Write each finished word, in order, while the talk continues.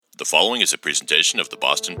The following is a presentation of the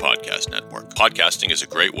Boston Podcast Network. Podcasting is a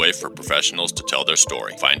great way for professionals to tell their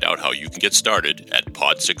story. Find out how you can get started at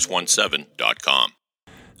pod617.com.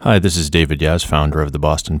 Hi, this is David Yaz, founder of the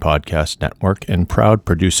Boston Podcast Network and proud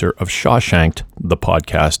producer of Shawshanked, the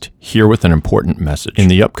podcast, here with an important message. In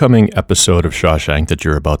the upcoming episode of Shawshank that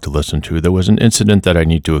you're about to listen to, there was an incident that I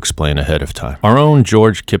need to explain ahead of time. Our own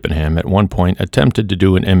George Kippenham at one point attempted to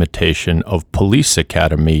do an imitation of Police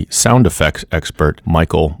Academy sound effects expert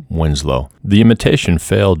Michael Winslow. The imitation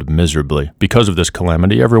failed miserably. Because of this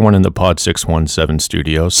calamity, everyone in the Pod 617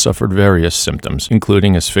 studios suffered various symptoms,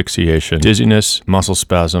 including asphyxiation, dizziness, muscle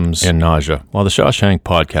spasms, and nausea. While the Shawshank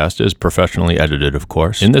podcast is professionally edited, of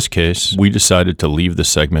course, in this case, we decided to leave the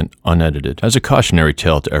segment unedited. As a cautionary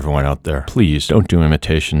tale to everyone out there, please don't do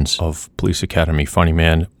imitations of Police Academy funny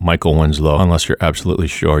man Michael Winslow unless you're absolutely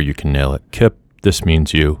sure you can nail it. Kip, this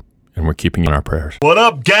means you, and we're keeping you in our prayers. What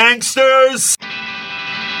up, gangsters?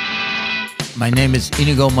 My name is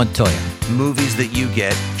Inigo Montoya. Movies that you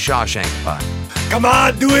get Shawshank by. Come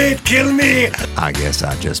on, do it, kill me. I guess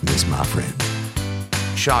I just miss my friend.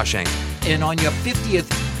 Shawshank. And on your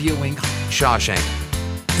 50th viewing, Shawshank.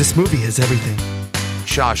 This movie has everything.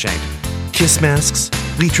 Shawshank. Kiss masks,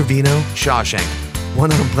 Lee Trevino, Shawshank.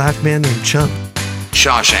 one-armed black man named Chump.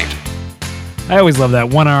 Shawshank. I always love that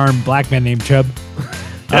one-armed black man named Chubb.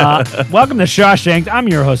 Welcome to Shawshanked. I'm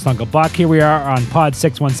your host, Uncle Buck. Here we are on Pod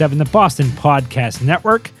 617, the Boston Podcast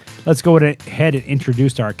Network. Let's go ahead and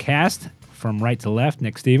introduce our cast from right to left.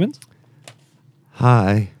 Nick Stevens.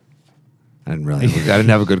 Hi. I didn't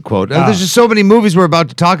have a good quote. There's just so many movies we're about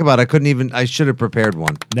to talk about. I should have prepared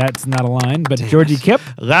one. That's not a line, but Georgie Kip.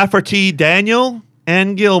 Lafferty, Daniel,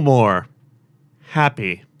 and Gilmore.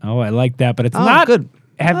 Happy. Oh, I like that, but it's not good.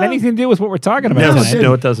 Have anything to do with what we're talking about tonight.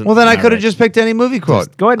 No, it doesn't. Well, then I could have just picked any movie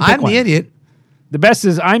quote. go ahead and pick I'm one. the idiot. The best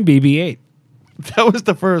is I'm BB-8. That was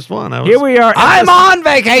the first one. Here we are. I'm on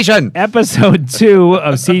vacation. Episode 2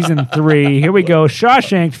 of Season 3. Here we go.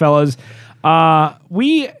 Shawshank, fellas.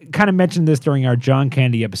 We kind of mentioned this during our John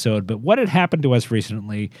Candy episode, but what had happened to us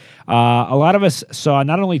recently, a lot of us saw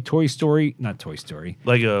not only Lego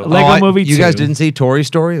Movie 2. You guys didn't see Tory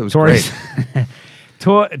Story? It was great.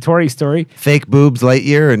 Tory Story. Fake boobs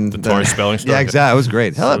Lightyear and The Tory spelling story. Yeah, exactly. It was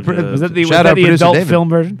great. So good. Was that the Shout out producer adult David. film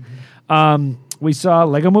version? We saw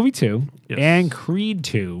Lego Movie 2 Yes. and Creed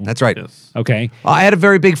 2. That's right. Yes. Okay. I had a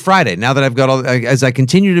very big Friday. Now that I've got as I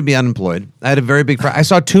continue to be unemployed, I had a very big Friday. I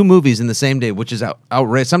saw 2 movies in the same day, which is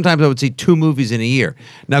outrageous. Sometimes I would see 2 movies in a year.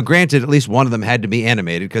 Now, granted, at least one of them had to be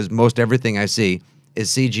animated because most everything I see is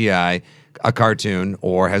CGI, a cartoon,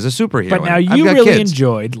 or has a superhero. But now in it. I've you got really kids.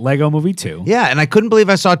 enjoyed Lego Movie 2. Yeah, and I couldn't believe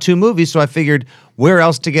I saw 2 movies, so I figured where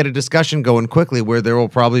else to get a discussion going quickly where there will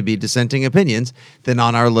probably be dissenting opinions than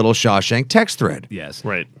on our little Shawshank text thread. Yes.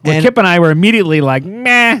 Right. Well, And- Kip and I were immediately like,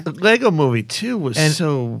 meh. The Lego Movie 2 was And-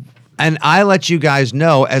 so... And I let you guys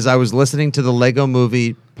know as I was listening to the Lego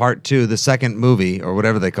Movie Part 2, the second movie, or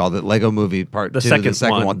whatever they called it, Lego Movie Part 2, the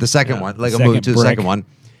second one. The second one. Lego Second Movie 2, the brick. second one.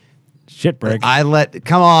 Shit brick.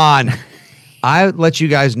 Come on. I let you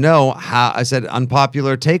guys know how I said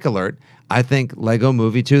unpopular take alert. I think Lego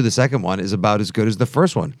Movie 2, the second one, is about as good as the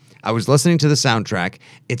first one. I was listening to the soundtrack.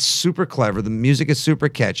 It's super clever. The music is super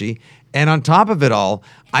catchy. And on top of it all,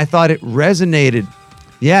 I thought it resonated.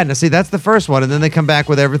 Yeah, now see, that's the first one. And then they come back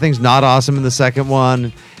with everything's not awesome in the second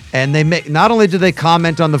one. And they make, not only do they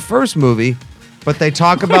comment on the first movie, but they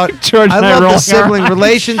talk about, George I and I love rolling the our sibling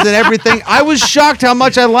relations and everything. I was shocked how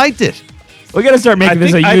much I liked it. We got to start making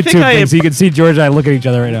this a I think YouTube I thing am- so you can see George and I look at each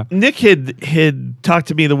other right now. Nick had talked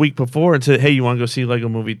to me the week before and said, hey, you want to go see Lego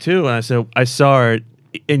Movie 2? And I said, I saw it.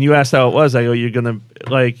 And you asked how it was. I go, you're going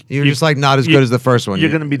to, like... You're just like not as good as the first one. You're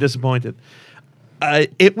going to be disappointed.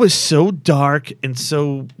 It was so dark and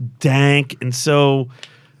so dank and so,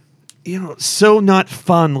 so not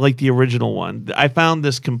fun like the original one. I found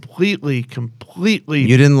this completely...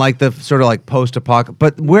 You didn't like the sort of like post-apocalyptic,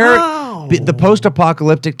 but where No. the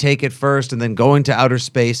post-apocalyptic take it first and then going to outer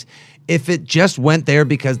space, if it just went there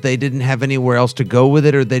because they didn't have anywhere else to go with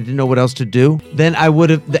it or they didn't know what else to do, then I would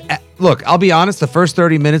have... Look, I'll be honest, the first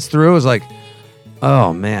 30 minutes through, I was like,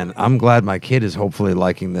 oh man, I'm glad my kid is hopefully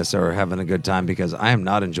liking this or having a good time because I am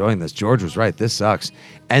not enjoying this. George was right, this sucks.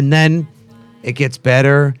 And then it gets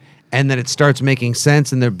better and then it starts making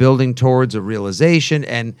sense and they're building towards a realization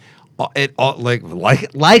and... It all like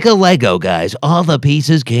a Lego, guys. All the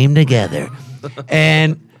pieces came together,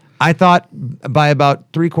 and I thought by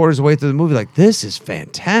about 3/4 of the way through the movie, like, this is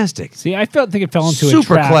fantastic. See, I think it fell into a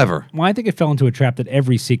Super trap. clever. Well, I think it fell into a trap that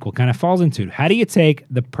every sequel kind of falls into. How do you take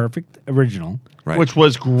the perfect original, Right. Which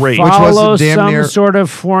was great. follow damn some near- sort of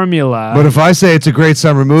formula, But if I say it's a great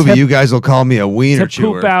summer movie, To- you guys will call me a wiener to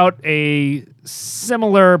chewer. poop out a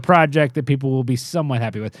similar project that people will be somewhat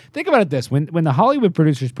happy with? Think about it this: when the Hollywood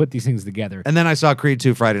producers put these things together, And then I saw Creed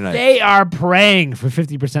 2 Friday night. they are praying for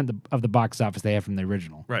 50% of the box office they have from the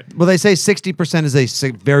original. Right. Well, they say 60% is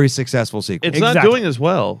a very successful sequel. It's not Exactly. doing as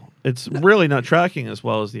well. It's really not tracking as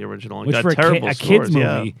well as the original. It Which got for a, terrible a scores. kids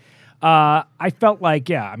movie, I felt like,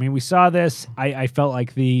 I mean, we saw this. I felt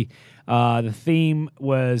like the theme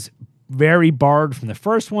was very barred from the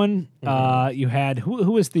first one. You had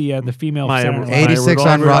who was the female? Maya senator? Rudolph. 86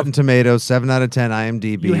 on Rudolph. Rotten Tomatoes, 7 out of 10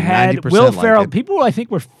 IMDb. You had 90% Will like Ferrell. it. People, I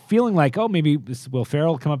think, were feeling like, oh, maybe this Will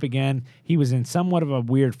Ferrell come up again. He was in somewhat of a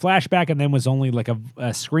weird flashback, and then was only like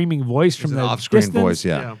a screaming voice from It's the an off-screen distance. voice,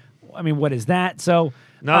 yeah. I mean, what is that? So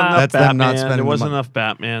Not enough That's them not Batman. spending There the wasn't money. enough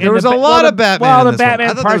Batman. There was the a Ba- lot well, of Batman Well, in the this one. I Batman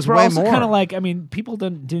thought there parts was were way also more. kind of like, I mean, people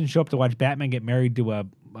didn't show up to watch Batman get married to a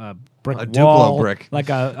brick A Duplo wall, brick. like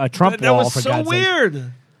a Trump that wall. was for so God's sake.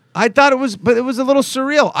 weird. I thought it was, but it was a little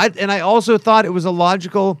surreal. I also thought it was a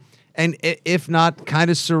logical and if not kind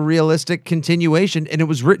of surrealistic continuation, and it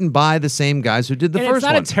was written by the same guys who did the And first it's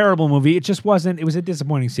not one. a terrible movie. It just wasn't. It was a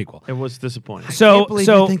disappointing sequel. It was disappointing. So, Can't believe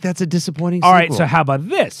so you think that's a disappointing all right. sequel. So how about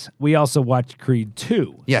this? We also watched Creed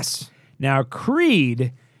 2. Yes. Now,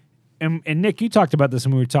 Creed, and Nick, you talked about this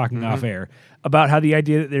when we were talking off air about how the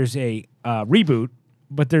idea that there's a reboot,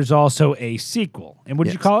 but there's also a sequel. And what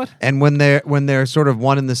did you Yes. call it? And when they're sort of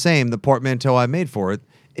one and the same, the portmanteau I made for it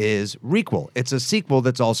is requel. It's a sequel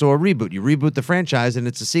that's also a reboot. You reboot the franchise, and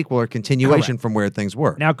it's a sequel or continuation from where things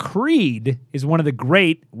were. Now, Creed is one of the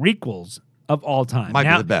great requels of all time. Might be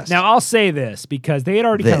now, the best. Now, I'll say this because they had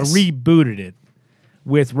already kind of This. rebooted it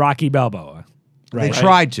with Rocky Balboa. They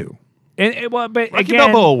tried to. But Rocky again,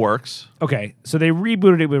 Balboa works. okay, so they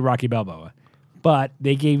rebooted it with Rocky Balboa, but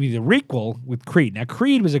they gave you the requel with Creed. Now,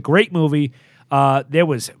 Creed was a great movie. There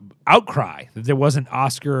was outcry that there wasn't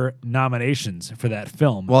Oscar nominations for that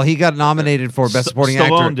film. Well, he got nominated for Best Supporting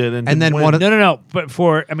Stallone Actor. did and then didn't one win. of no. But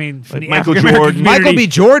for from the Michael African-American Jordan. community, Michael B.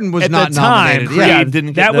 Jordan was at not the time, nominated. Yeah, Yeah. Creed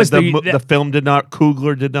didn't that get was the the film did not.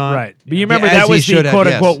 Kugler did not. right. But you remember Yeah, as that he was the should have, quote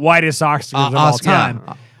yes. unquote whitest Oscars of all Oscar, time.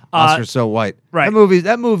 Oscar's so white. right.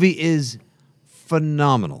 That movie is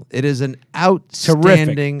phenomenal. It is an Terrific.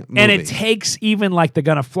 outstanding movie. And it takes even like the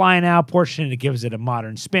gonna fly now portion and it gives it a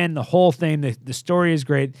modern spin. The whole thing, the story is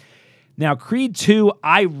great. Now, Creed 2,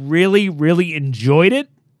 I really, really enjoyed it.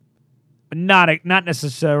 But not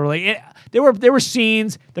necessarily. There were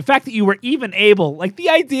scenes. The fact that you were even able, like the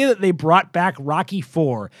idea that they brought back Rocky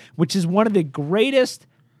 4, which is one of the greatest.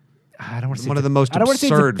 I don't want to say One of the most I don't want to say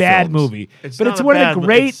it's a absurd bad films. movie, It's but not it's a one of bad the mo-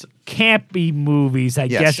 great it's- campy movies, I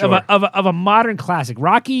guess, sure. of a modern classic.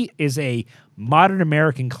 Rocky is a modern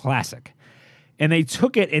American classic. And they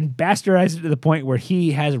took it and bastardized it to the point where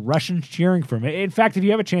he has Russians cheering for him. In fact, if you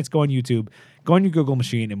have a chance, go on YouTube, go on your Google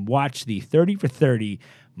machine and watch the 30 for 30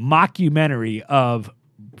 mockumentary of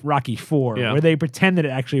Rocky 4, Yeah. where they pretend that it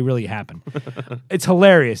actually really happened. It's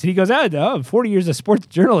hilarious. And he goes, 40 years of sports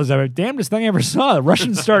journalism, the damnedest thing I ever saw. The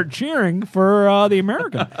Russians start cheering for the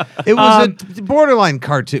American. It was a borderline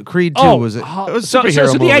cartoon. Creed 2 was it? It was a so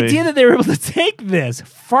superhero the movie. idea that they were able to take this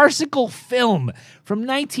farcical film from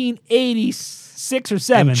 1986 or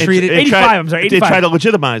 7, And treat it- 85, I'm sorry, 85, They try to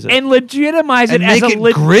legitimize it. and legitimize it And as make a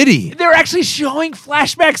it gritty. They're actually showing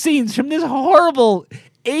flashback scenes from this horrible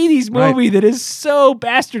 80s Right. movie that is so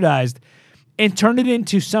bastardized and turned it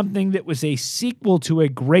into something that was a sequel to a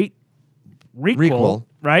great requel.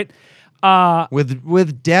 Right?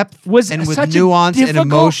 with depth Was and with such nuance a and difficult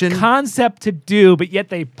emotion. concept to do, but yet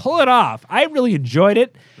they pull it off. I really enjoyed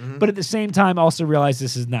it, Mm-hmm. but at the same time, also realized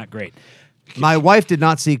this is not great. My wife did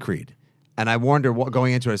not see Creed, and I warned her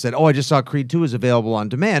going into it. I said, "Oh, I just saw Creed 2 is available on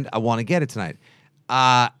demand. I want to get it tonight."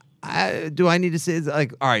 Do I need to say,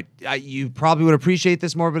 like, all right, you probably would appreciate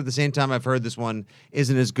this more, but at the same time, I've heard this one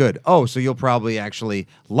isn't as good. Oh, so you'll probably actually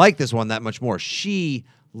like this one that much more. She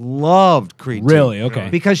loved Creed 2. Really? Okay.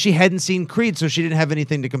 Because she hadn't seen Creed, so she didn't have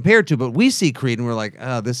anything to compare to. But we see Creed, and we're like,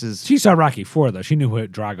 oh, this is... She saw Rocky 4, though. She knew who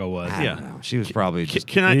Drago was. I don't know. She was probably just...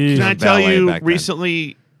 Can I Jeez. tell ballet you back then.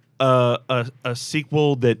 recently a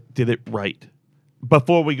sequel that did it right?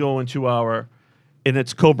 Before we go into and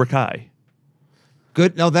it's Cobra Kai.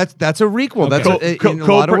 Good. No, that's a requel. Okay. That's in a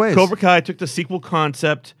lot of ways. Cobra Kai took the sequel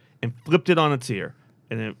concept and flipped it on its ear.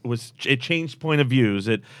 and it changed point of views.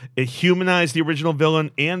 It humanized the original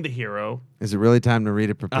villain and the hero. Is it really time to read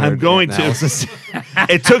a prepared I'm going analysis? to.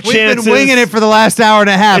 It took We've chances. been winging it for the last hour and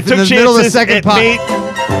a half. It took in the middle of the chances. second It pod.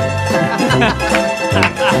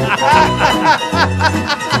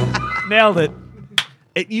 Nailed it.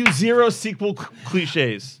 It used zero sequel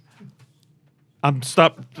cliches. I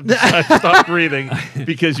stopped breathing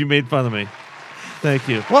because you made fun of me. Thank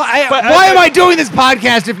you. Well, But why am I doing this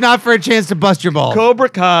podcast if not for a chance to bust your balls? Cobra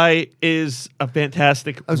Kai is a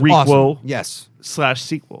fantastic It was requel awesome. Yes. /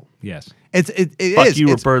 sequel. Yes. It Fuck is. you,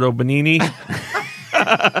 It's, Roberto Benigni.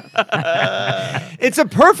 it's a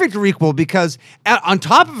perfect requel because on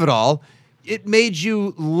top of it all, it made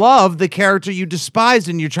you love the character you despised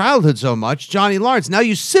in your childhood so much, Johnny Lawrence. Now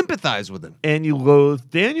you sympathize with him And you loathe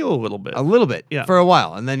Daniel a little bit. a little bit Yeah. for a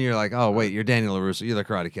while. And then you're like, oh, wait, you're Daniel LaRusso. You're the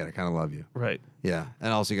Karate Kid. I kind of love you. Right. Yeah.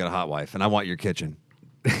 And also you got a hot wife. And I want your kitchen.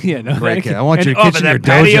 Yeah, no. Great that- kid. I want your but kitchen, that your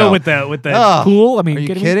patio dojo. with the Oh, pool. I mean, are you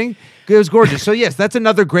kidding kidding? me? It was gorgeous. So yes, that's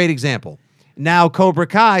another great example. Now Cobra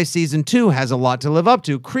Kai season 2 has a lot to live up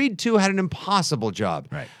to. Creed 2 had an impossible job.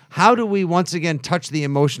 Right. How do we once again touch the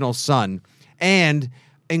emotional son and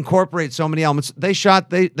incorporate so many elements? They shot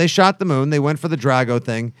the moon. They went for the Drago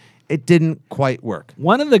thing. It didn't quite work.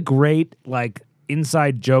 One of the great like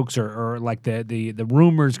inside jokes or like the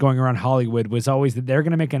rumors going around Hollywood was always that they're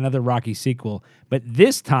going to make another Rocky sequel, but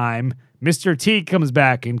this time Mr. T comes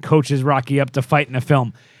back and coaches Rocky up to fight in a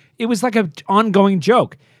film. It was like an ongoing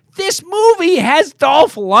joke. This movie has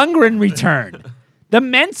Dolph Lundgren return. The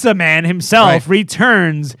Mensa Man himself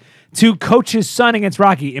returns to coach his son against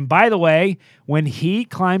Rocky. And by the way, when he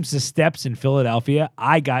climbs the steps in Philadelphia,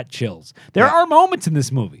 I got chills. There are moments in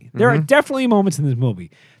this movie. There are definitely moments in this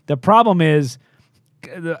movie. The problem is,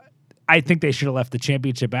 I think they should have left the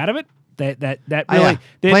championship out of it. That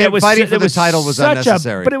really Fighting for the title was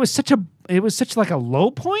unnecessary. But it was such like a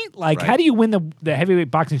low point. Like, how do you win the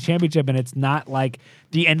heavyweight boxing championship and it's not like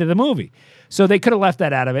the end of the movie? So they could have left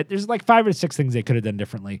that out of it. There's like 5 or 6 things they could have done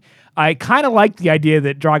differently. I kind of like the idea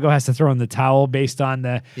that Drago has to throw in the towel based on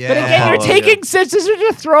the. Yeah. But again, you're Apollo, taking senses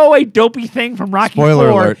to throw a dopey thing from Rocky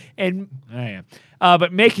Spoiler 4 alert. and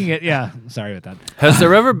but making it, sorry about that. Has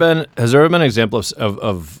there ever been an example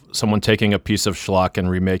of someone taking a piece of schlock and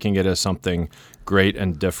remaking it as something great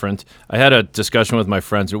and different? I had a discussion with my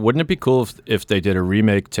friends. Wouldn't it be cool if they did a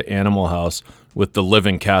remake to Animal House with the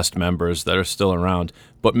living cast members that are still around,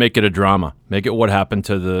 but make it a drama? Make it what happened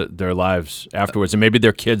to their lives afterwards, and maybe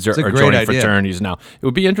their kids are a great joining idea. fraternities now. It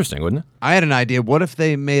would be interesting, wouldn't it? I had an idea. What if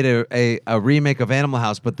they made a remake of Animal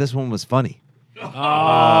House, but this one was funny?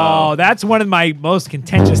 Oh, that's one of my most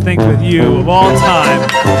contentious things with you of all time.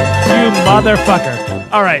 You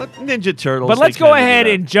motherfucker. All right. Ninja Turtles. But let's they go kinda do ahead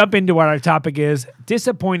that. and jump into what our topic is,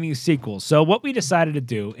 disappointing sequels. So what we decided to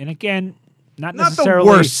do, and again, not Not the necessarily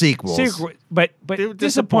worst sequels. but They were disappointing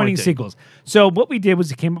disappointing. sequels. So what we did was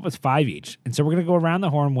we came up with 5 each. And so we're going to go around the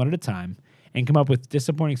horn one at a time and come up with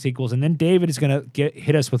disappointing sequels. And then David is going to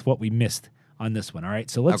hit us with what we missed on this one. All right.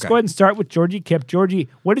 So let's Okay. go ahead and start with Georgie Kip. Georgie,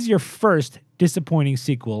 what is your first disappointing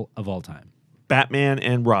sequel of all time? Batman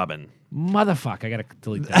and Robin. Motherfuck, I gotta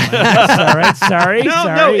delete that. Sorry.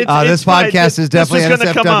 This podcast is definitely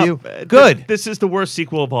gonna come NSFW. up. Good. This is the worst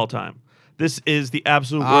sequel of all time. This is the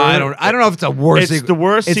absolute worst. I don't know if it's a worst It's sequel. the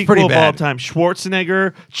worst It's sequel pretty of all bad. time.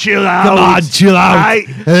 Schwarzenegger, chill out. Come on, chill out.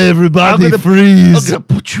 Everybody I'm gonna freeze.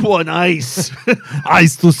 put you on ice.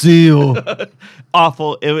 Ice to see you.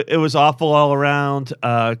 Awful. It was awful all around.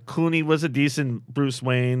 Clooney was a decent Bruce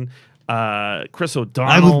Wayne. Chris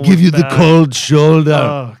O'Donnell. I will give was you the bad. cold shoulder.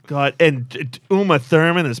 Oh God! And Uma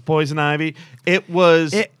Thurman as Poison Ivy. It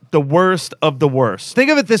was the worst of the worst.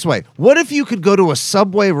 Think of it this way. What if you could go to a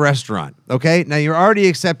Subway restaurant, okay? Now, you're already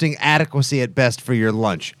accepting adequacy at best for your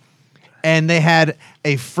lunch. And they had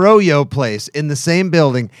a Froyo place in the same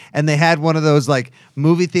building, and they had one of those, like,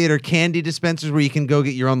 movie theater candy dispensers where you can go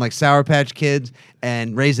get your own, like, Sour Patch Kids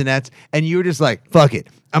and Raisinets, and you were just like, fuck it.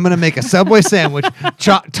 I'm going to make a Subway sandwich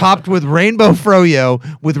topped with rainbow Froyo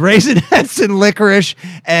with Raisinets and licorice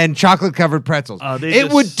and chocolate-covered pretzels.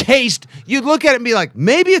 It would taste, you'd look at it and be like,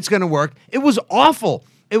 maybe it's going to work. It was awful.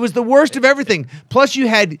 It was the worst of everything. Plus, you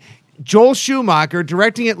had Joel Schumacher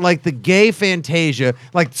directing it like the gay Fantasia,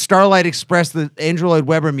 like Starlight Express, the Andrew Lloyd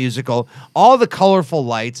Webber musical, all the colorful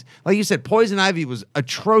lights. Like you said, Poison Ivy was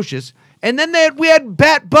atrocious. And then we had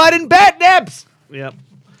Bat Bud and Bat Nips. Yep.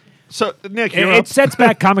 So Nick, It sets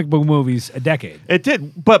back comic book movies a decade. It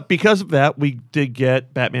did, but because of that, we did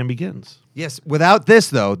get Batman Begins. Yes, without this,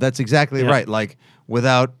 though, that's exactly Yeah. right. Like,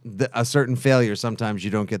 without a certain failure, sometimes you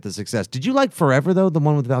don't get the success. Did you like Forever, though, the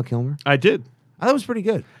one with Val Kilmer? I did. I thought it was pretty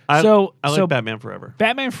good. I like so Batman Forever.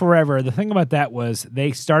 Batman Forever, the thing about that was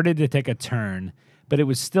they started to take a turn, but it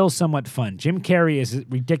was still somewhat fun. Jim Carrey, as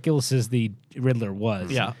ridiculous as the Riddler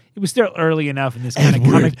was, Yeah. it was still early enough in this kind of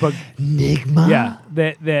comic book. Enigma. Yeah,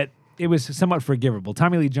 that it was somewhat forgivable.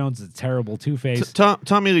 Tommy Lee Jones is a terrible Two-Face.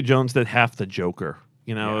 Tommy Lee Jones did half the Joker.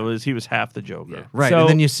 You know, he was half the Joker. Right, So- and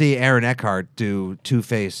then you see Aaron Eckhart do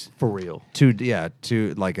Two-Face For real.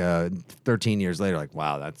 13 years later. Like,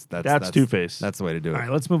 wow, that's Two-Face. That's the way to do it. All right,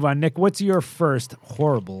 let's move on. Nick, what's your first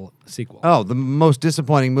horrible sequel? Oh, the most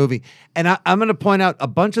disappointing movie. And I'm going to point out a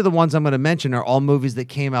bunch of the ones I'm going to mention are all movies that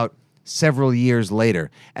came out several years later.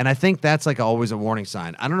 And I think that's like always a warning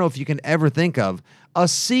sign. I don't know if you can ever think of a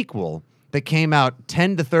sequel that came out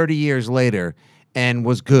 10 to 30 years later and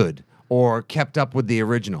was good or kept up with the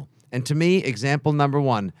original. And to me, example number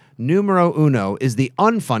one, numero uno, is the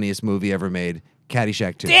unfunniest movie ever made,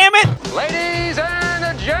 Caddyshack 2. Damn it! Ladies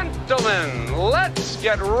and gentlemen, let's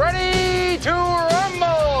get ready to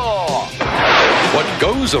rumble! What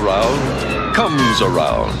goes around comes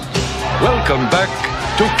around. Welcome back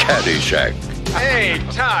to Caddyshack. Hey,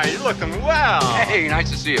 Ty, you're looking well. Hey, nice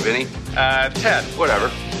to see you, Vinny. Ted, whatever.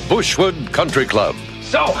 Bushwood Country Club,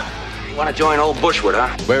 So, you want to join old Bushwood, huh?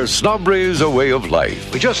 where snobbery's a way of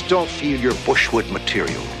life. We just don't feel your Bushwood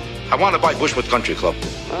material. I want to buy Bushwood Country Club.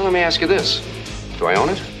 Well, let me ask you this. Do I own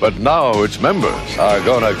it? But now its members are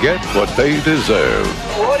gonna get what they deserve.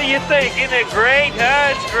 What do you think? Isn't it great?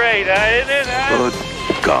 It's great, isn't it? Good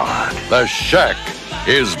God. The Shack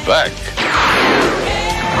is back.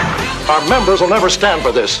 Our members will never stand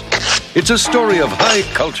for this. It's a story of high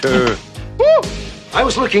culture Woo! I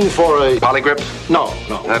was looking for a polygrip. No.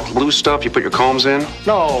 That loose stuff you put your combs in?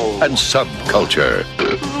 No. and subculture.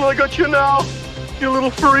 I got you now, you little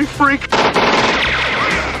furry freak.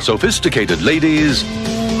 Sophisticated ladies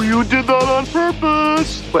Ooh, you did that on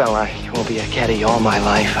purpose. Well, I won't be a caddy all my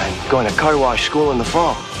life. I'm going to car wash school in the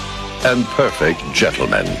fall. and perfect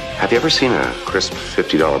gentlemen. Have you ever seen a crisp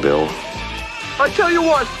 $50 bill? I tell you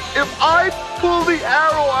what, if I pull the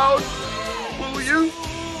arrow out, will you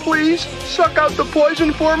please suck out the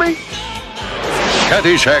poison for me?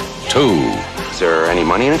 Caddyshack 2. Is there any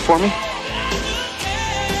money in it for me?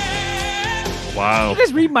 Wow. You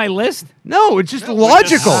guys read my list? No, it's just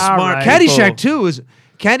logical. All right. Caddyshack 2 is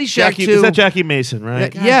Caddyshack 2. Is that Jackie Mason,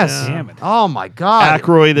 right? Yes. damn it. Oh my God.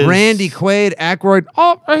 Aykroyd is- Randy Quaid. Aykroyd.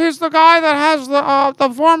 Oh, he's the guy that has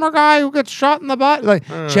the former guy who gets shot in the butt. Like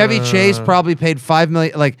Chevy Chase probably paid $5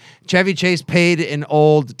 million. Like Chevy Chase paid an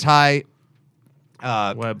old Ty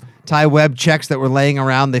Webb checks that were laying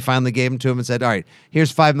around. They finally gave them to him and said, "All right,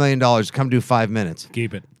 here's $5 million. Come do 5 minutes."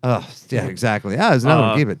 Keep it. Oh, yeah, exactly. Yeah, there's another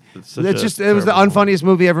one. Keep it. it's It's such a just it was the terrible unfunniest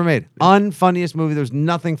movie ever made. Unfunniest movie. There was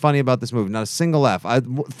nothing funny about this movie. Not a single laugh.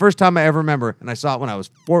 First time I ever remember, and I saw it when I was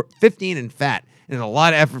 15 and fat. And a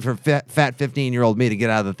lot of effort for fat 15-year-old me to get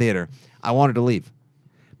out of the theater. I wanted to leave.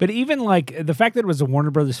 But even like the fact that it was a Warner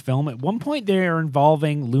Brothers film, at one point they are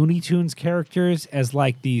involving Looney Tunes characters as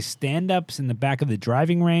like these stand-ups in the back of the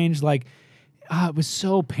driving range. Like, it was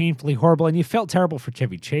so painfully horrible, and you felt terrible for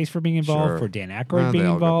Chevy Chase for being involved, Sure. for Dan Aykroyd Well, being they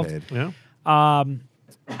all got involved. paid. Yeah.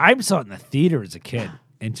 I saw it in the theater as a kid,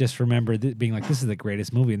 and just remember being like, "This is the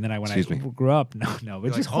greatest movie." And then when Excuse I me. grew up, no,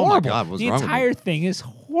 it's just like, "Oh my horrible. God, what's the wrong with entire you?" thing is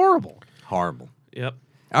horrible. Horrible. Yep.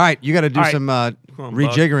 All right, you got to do All right. some on,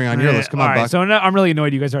 rejiggering on your list. Come on, All right, Buck. so I'm really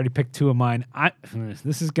annoyed. You guys already picked two of mine.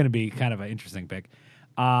 This is going to be kind of an interesting pick.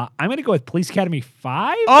 I'm going to go with Police Academy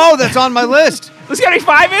 5. Oh, that's on my list. Police Academy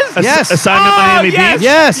 5 is? Yes. Assignment Miami yes, Beach.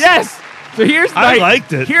 Yes. Yes. So here's I my,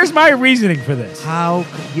 liked it. Here's my reasoning for this. How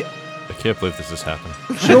could you... I can't believe this has happened.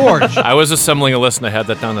 George. I was assembling a list and I had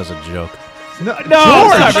that down as a joke. No,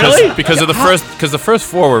 not really. Because the first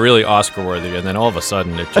four were really Oscar worthy, and then all of a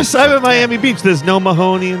sudden it just Assignment Miami Beach. There's no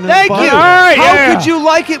Mahoney in the Thank you. bottom. All right, How yeah. could you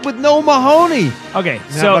like it with no Mahoney? Okay,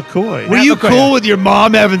 Matt so McCoy. Were you cool with your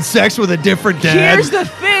mom having sex with a different dad? here's the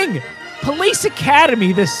thing. Police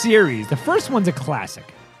Academy, the series, the first one's a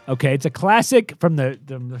classic. Okay, it's a classic from the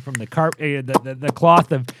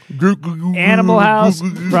cloth of Animal House,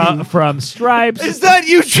 from Stripes. Is that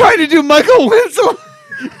you trying to do Michael Winslow?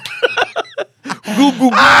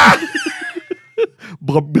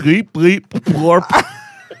 Bleep, bleep, blorp.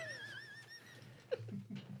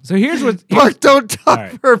 So here's what. Mark, don't talk All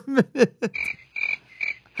right. for a minute.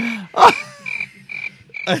 I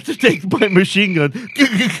have to take my machine gun.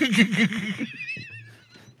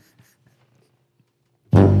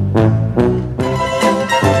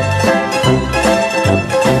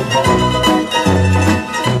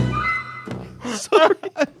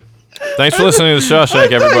 Thanks for listening to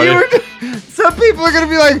Shawshank, everybody. Some people are going to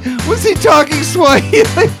be like, was he talking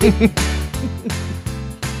Swahili?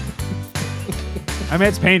 I mean,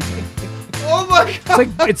 it's painful. Oh my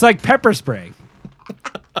god! It's like pepper spray.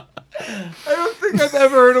 I don't think I've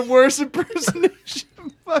ever heard a worse impersonation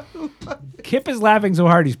of my life. Kip is laughing so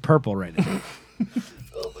hard he's purple right now.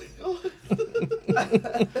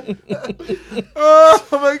 Oh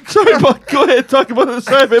my god! Sorry, Buck, go ahead. Talk about the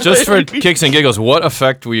assignment. Just for kicks and giggles, what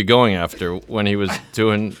effect were you going after when he was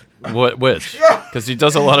doing which? Because he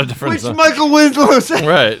does a lot of different Which stuff. Michael Winslow said?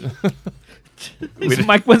 Right. Is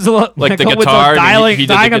Mike Winslow Like the Michael guitar. Winslow He did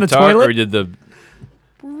the dying on the guitar, toilet? or he did the.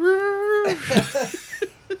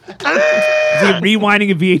 Is he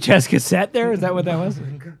rewinding a VHS cassette there? Is that what that was?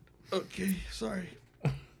 Okay, sorry.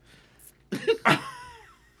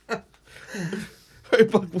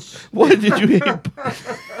 Why did you hate?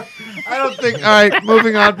 I don't think. All right,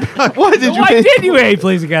 moving on. Why did you Why hate? did you hate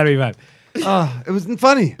Police Academy 5? It wasn't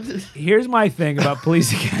funny. Here's my thing about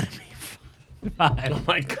Police Academy 5. Oh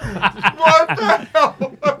my god. What the hell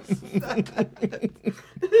was that?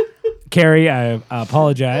 Carrie, I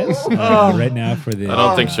apologize right now for the. I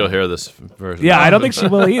don't think she'll hear this version. Yeah, I don't think she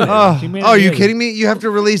will either. She may not Oh, are you either. kidding me? You have to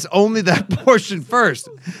release only that portion first.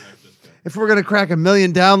 If we're gonna crack 1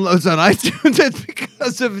 million downloads on iTunes, it's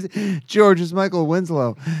because of George's Michael Winslow.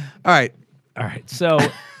 All right. All right, so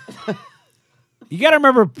you got to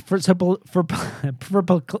remember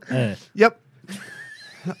Yep.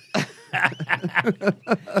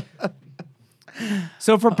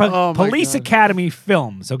 So for Oh, my Police God. Academy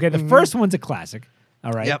films, okay, the first one's a classic.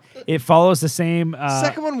 All right, Yep. It follows the same.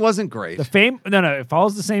 Second one wasn't great. It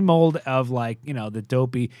follows the same mold of like the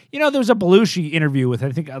dopey. There was a Belushi interview with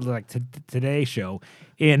I think like Today Show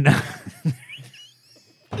in.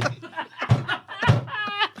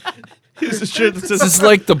 Here's a shirt that says. This is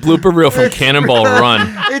like the blooper reel from Cannonball Run.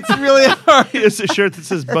 It's really hard. Here's a shirt that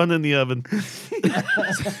says "bun in the oven."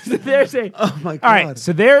 There's a. Oh my god. All right,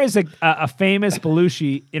 so there is a famous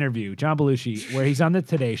Belushi interview, John Belushi, where he's on the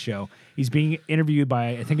Today Show. He's being interviewed by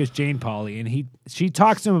I think it's Jane Pauley, and she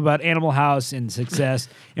talks to him about Animal House and success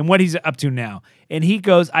and what he's up to now. And he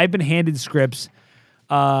goes, "I've been handed scripts,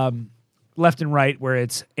 left and right, where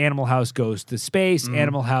it's Animal House goes to space,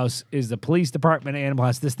 Animal House is the police department, Animal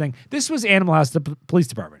House this thing. This was Animal House the police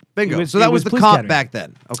department. Bingo. It So that was the Police comp Academy. back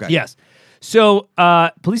then. Okay. Yes. So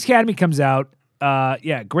Police Academy comes out.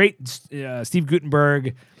 Great. Steve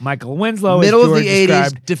Guttenberg, Michael Winslow, Middle as of George the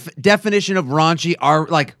 80s, described. definition of raunchy.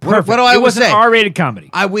 What Perfect. do I It always was say? an R-rated comedy.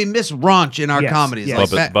 We miss raunch in our Yes, comedies.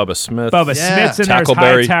 yes. Like Bubba Smith. Bubba Yeah. Smith's in there.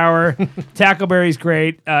 Tackleberry. Hightower. Tackleberry's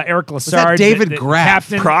great. Eric Lassard. that David the Graff?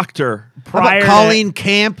 Captain. Proctor. How about Colleen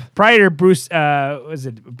Camp? Prior to Bruce, was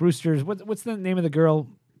it Brewster's? What's the name of the girl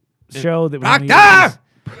show that was on the Proctor!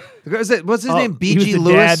 80s? What's his name? he was B.G. the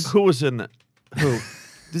Lewis? dad. Who was in that? Who?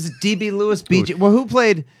 This is D.B. Lewis? B.G. Well, who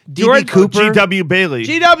played D.B. George- Cooper? G.W. Bailey.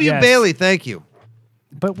 G.W. Yes. Bailey, thank you.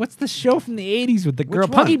 But what's the show from the 80s with the girl?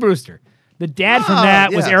 one? Punky Brewster. The dad from Oh,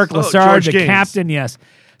 that was yes. Eric Oh, Lassard, George the Gaines. captain, yes.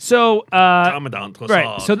 So, Commandant Lassard.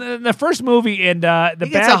 right. So the first movie and the He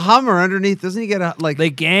gets bad a Hummer underneath. Doesn't he get a, like... the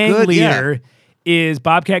gang good- yeah. leader is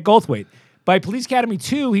Bobcat Goldthwait. By Police Academy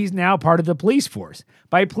 2, he's now part of the police force.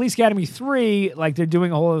 By Police Academy 3, like they're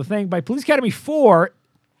doing a whole other thing. By Police Academy 4,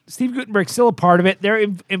 Steve Guttenberg's still a part of it. They're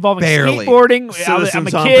involving Barely. skateboarding. I'm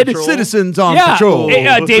Citizens a on kid. Patrol. Citizens on Yeah. patrol.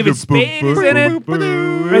 David Spade is in it.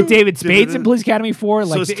 Right, David Spade's in Police Academy 4.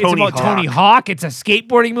 Like is it's Tony about Tony Hawk. Hawk. It's a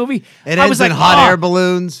skateboarding movie. It I ends was in like, hot "Oh." air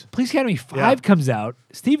balloons. Police Academy 5 comes out.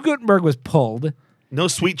 Steve Guttenberg was pulled. No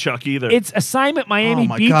Sweet Chuck either. It's Assignment Miami Oh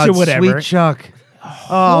my Beach God, or whatever. Sweet Chuck.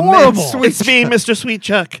 Oh, Horrible. man, Sweet It's me, Mr. Sweet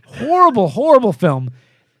Chuck. Horrible film.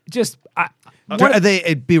 Just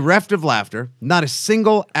They bereft of laughter, not a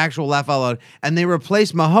single actual laugh out loud, and they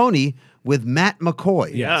replaced Mahoney with Matt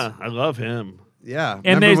McCoy. Yeah, I love him. Yeah. And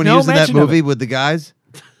Remember there's when no he was in that mention of movie it. with the guys?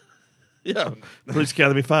 Yeah. Police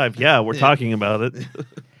Academy 5. Yeah, we're talking about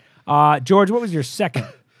it. George, what was your second?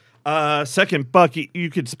 Second, Buck, you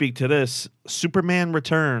could speak to this. Superman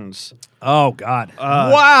Returns. Oh God.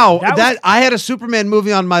 Wow. that That was- I had a Superman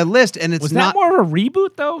movie on my list, and it's Was not that more of a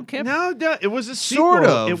reboot though, Kip? No, it was a sequel. Sort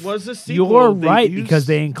of. It was a sequel. You're They right used- because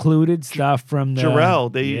they included stuff from the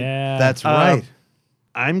Jarrell, yeah. That's right.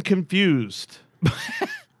 I'm confused.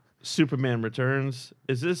 Superman Returns.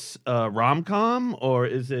 Is this a rom-com or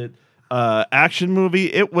is it action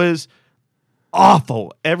movie? It was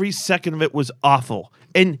awful. Every second of it was awful.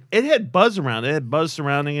 And it had buzz around it. It had buzz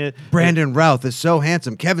surrounding it. Brandon Routh is so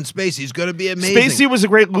handsome. Kevin Spacey's going to be amazing. Spacey was a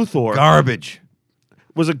great Luthor. garbage.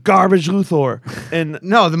 Was a garbage Luthor. And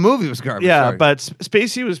No, the movie was garbage. yeah, sorry. but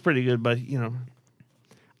Spacey was pretty good, but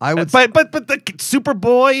I would but the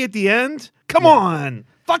Superboy at the end? Come on.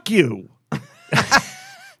 Fuck you.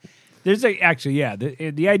 There's actually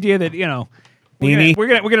the idea that Beanie. We're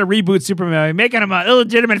gonna reboot Superman, making him an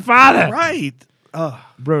illegitimate father. Right.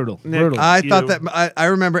 Brutal. Nick, Brutal. I You- thought that I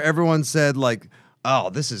remember everyone said like, "Oh,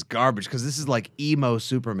 this is garbage," because this is like emo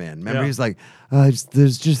Superman. Remember, Yeah. he's like,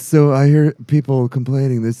 "There's just so I hear people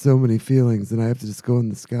complaining. There's so many feelings, and I have to just go in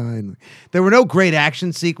the sky." And there were no great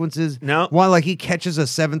action sequences. No. One like he catches a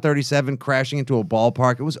 737 crashing into a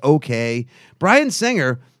ballpark. It was okay. Bryan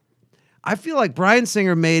Singer. I feel like Bryan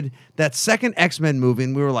Singer made that second X-Men movie,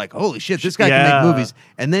 and we were like, "Holy shit, this guy can Yeah. make movies!"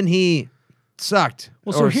 And then he sucked.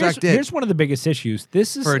 Well, so or here's, sucked it. here's one of the biggest issues.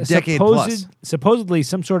 This is For a decade plus. supposedly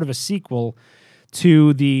some sort of a sequel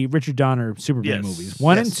to the Richard Donner Superman Yes. movies,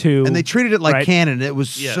 1 and Yes. 2. And they treated it like right? canon. It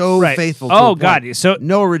was Yes. so Right. faithful. To Oh, a God. point. So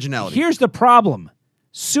no originality. Here's the problem.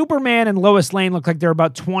 Superman and Lois Lane look like they're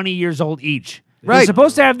about 20 years old each. They're Right.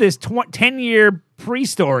 supposed to have this 10-year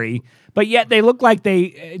pre-story, but yet they look like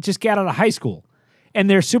they just got out of high school. And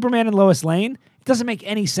they're Superman and Lois Lane. It doesn't make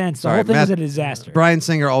any sense. The Sorry, whole thing Matt- is a disaster. Bryan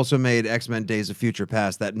Singer also made X-Men: Days of Future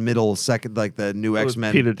Past, that middle second, like the new With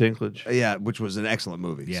X-Men. Peter Dinklage. Yeah, which was an excellent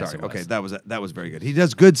movie. Yes, Sorry. it was. Okay, that was very good. He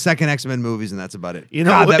does good second X-Men movies, and that's about it. You know,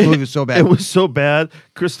 God, that movie was so bad. It was so bad.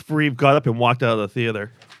 Christopher Reeve got up and walked out of the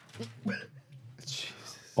theater.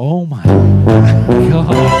 Oh, my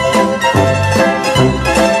God.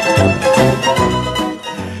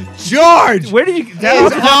 George. Where did you... Is that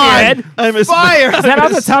off the top of your head? I miss Fire. Is that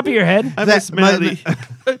off the top of your head? I That- miss Maddie.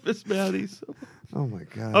 I miss Maddie. So. Oh my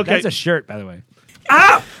God. Okay. That's a shirt, by the way.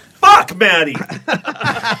 Ah, fuck Maddie.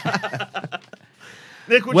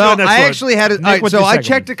 Nick, what's Well, your next I one? actually had it. Nick, All right, what's so your I second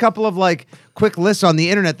checked one? a couple of like quick lists on the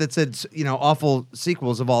internet that said awful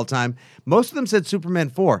sequels of all time. Most of them said Superman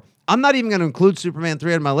 4. I'm not even going to include Superman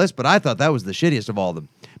 3 on my list, but I thought that was the shittiest of all of them.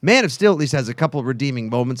 Man of Steel at least has a couple of redeeming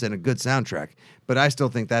moments and a good soundtrack, but I still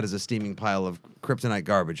think that is a steaming pile of kryptonite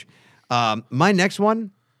garbage. My next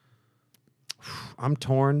one, I'm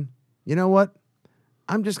torn. You know what?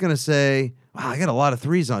 I'm just going to say, wow, I got a lot of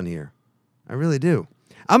threes on here. I really do.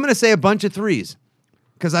 I'm going to say a bunch of threes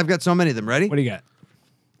because I've got so many of them. Ready? What do you got?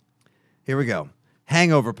 Here we go.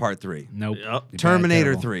 Hangover Part 3. Nope. Yep. Bad, Terminator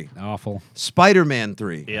terrible. 3. Awful. Spider-Man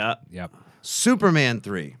 3. Yeah. Yep. Superman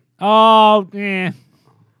 3. Oh, yeah.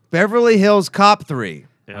 Beverly Hills Cop 3.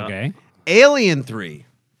 Yeah. Okay. Alien 3.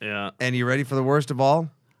 Yeah. And you ready for the worst of all?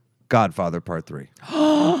 Godfather Part 3.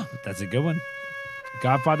 That's a good one.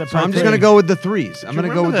 Godfather So Part I'm just 3. going to go with the threes. I'm Do you going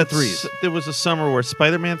to go with remember the threes. There was a summer where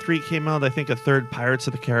Spider-Man 3 came out. I think a third Pirates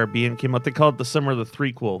of the Caribbean came out. They called it the summer of the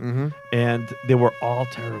threequel. And they were all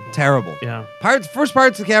terrible. Terrible. Yeah. First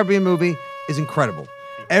Pirates of the Caribbean movie is incredible.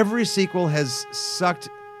 Every sequel has sucked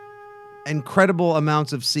incredible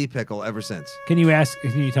amounts of sea pickle ever since. Can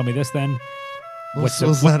you tell me this then? What's the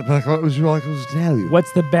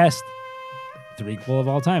best threequel of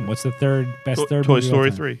all time? What's the best third Toy movie of all Story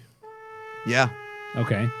time? 3. Yeah.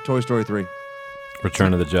 Okay. Toy Story 3.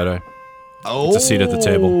 Return of the Jedi. Oh, It's a seat at the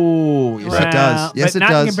table. Yes, it does. Yes, but it not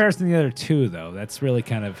in does. comparison to the other two, though. That's really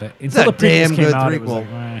kind of a until the prequels damn came good out. It was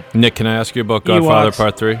threequel. like, Nick, can I ask you about Godfather Ewoks.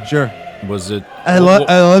 Part 3? Sure. Was it... I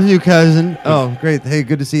love you, cousin. Oh, great. Hey,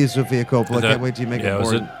 good to see you, Sophia Coppola. I can't wait till you make it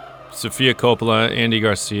was board. it Sofia Coppola, Andy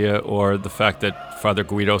Garcia, or the fact that Father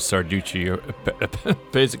Guido Sarducci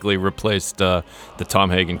basically replaced the Tom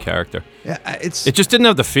Hagen character? Yeah, it's It just didn't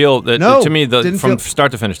have the feel that No, to me didn't from feel-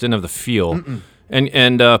 start to finish didn't have the feel. And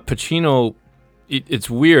Pacino, it's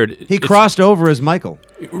weird. he It's- crossed over as Michael.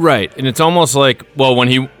 right, and it's almost like when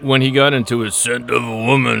he got into his scent of a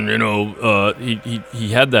woman, he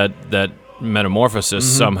had that metamorphosis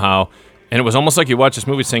somehow. And it was almost like you watch this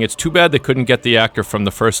movie saying, it's too bad they couldn't get the actor from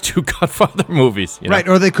the first two Godfather movies. You know? Right,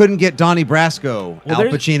 or they couldn't get Donnie Brasco, Al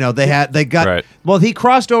there's- Pacino. They got Right. well, he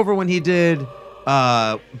crossed over when he did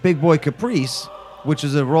Big Boy Caprice, which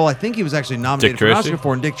is a role I think he was actually nominated Dick for an Tracy? Oscar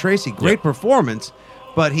for, and Dick Tracy. Great performance,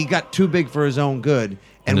 but he got too big for his own good.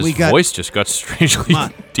 And And his we got voice just got strangely Come on.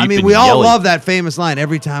 deep I mean, and we all yelly. love that famous line.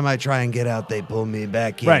 Every time I try and get out, they pull me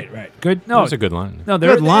back in. right. Good. That No, was a good line. No,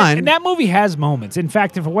 Good line. And that movie has moments. In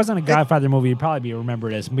fact, if it wasn't a Godfather movie, it'd probably be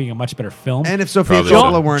remembered as being a much better film. And if Sophia Probably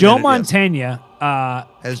Coppola so. weren't Joe in it, yes. Montana,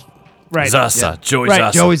 As right? Zaza, Joey Right,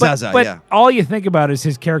 Zaza. Joey but, Zaza, but yeah. all you think about is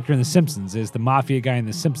his character in The Simpsons, is the mafia guy in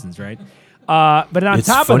The Simpsons, right? But on It's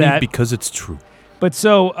top funny of that, because it's true. but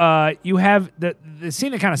so you have the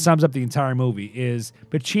scene that kind of sums up the entire movie is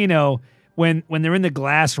Pacino when they're in the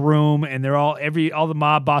glass room and they're all the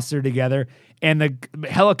mob bosses are together and the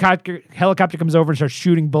helicopter comes over and starts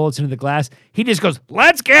shooting bullets into the glass. He just goes,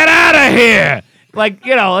 "Let's get out of here!" Like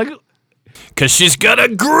Because she's got a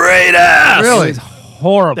great ass. Really? it's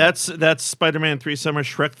horrible. That's Spider-Man 3 Summer,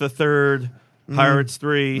 Shrek the Third, Pirates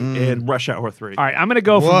 3, and Rush Hour 3. All right, I'm going to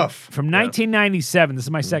go Woof. from 1997. This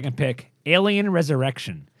is my second pick. Alien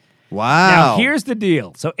Resurrection. Wow. Now, here's the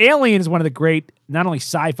deal. So, Alien is one of the great, not only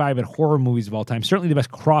sci-fi, but horror movies of all time. Certainly the best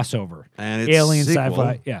crossover. And it's Alien sequel.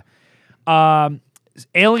 sci-fi. Yeah.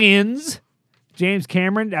 Aliens, James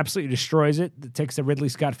Cameron absolutely destroys it. It takes the Ridley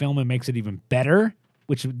Scott film and makes it even better,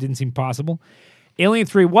 which didn't seem possible. Alien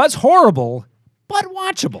 3 was horrible, but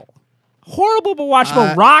watchable. Horrible, but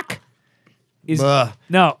watchable. Rock is... Ugh.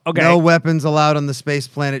 No, okay. No weapons allowed on the space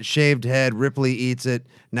planet. Shaved head. Ripley eats it.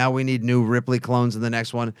 Now we need new Ripley clones in the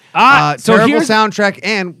next one. So terrible here's- soundtrack.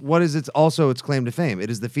 And what is its claim to fame? It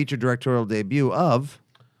is the feature directorial debut of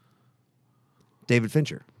David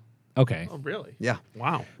Fincher. Okay. Oh, really? Yeah.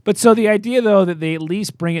 Wow. But so the idea, though, that they at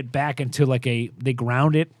least bring it back into like they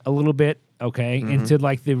ground it a little bit, okay, into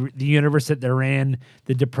like the universe that they're in,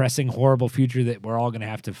 the depressing, horrible future that we're all going to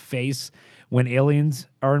have to face when aliens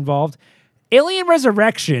are involved. Alien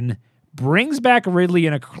Resurrection brings back Ridley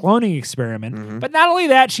in a cloning experiment, but not only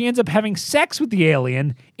that, she ends up having sex with the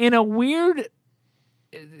alien in a weird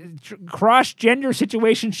cross-gender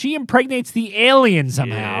situation. She impregnates the alien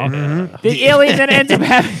somehow. The alien then ends up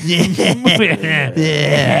having...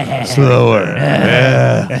 Slower.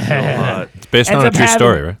 It's based on a true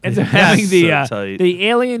story, right? Ends up having So the tight. the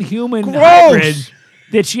alien-human Gross! hybrid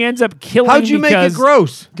that she ends up killing. How'd you make it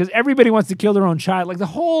gross? Because everybody wants to kill their own child. Like, the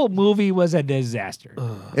whole movie was a disaster.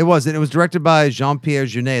 It wasn't. It was directed by Jean-Pierre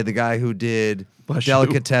Jeunet, the guy who did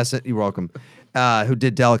Delicatessen. You're welcome. Who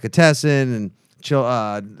did Delicatessen and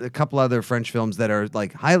a couple other French films that are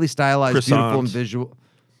like highly stylized, beautiful, and visual.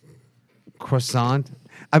 Croissant.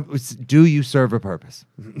 Do you serve a purpose?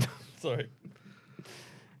 Sorry.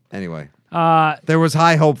 Anyway, there was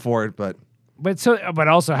high hope for it, but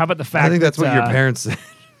also, how about the fact? I think that's what your that, parents said.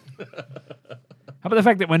 How about the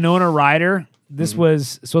fact that Winona Ryder, this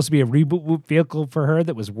was supposed to be a reboot vehicle for her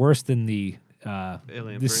that was worse than the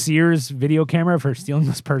Alien 3. Sears video camera of her stealing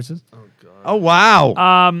those purses. Oh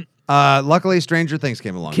wow. Luckily, Stranger Things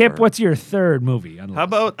came along. Kip, for her. what's your third movie? On the How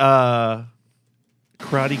list? about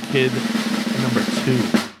Karate Kid number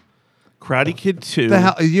 2? Karate Kid 2. the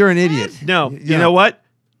hell? You're an idiot. No, you know what?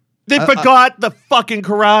 They forgot the fucking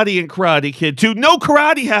karate in Karate Kid 2. No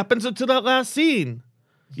karate happens until that last scene.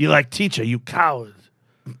 You like teacher, you coward.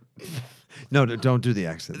 No, don't do the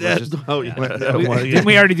accent. Let's just- Didn't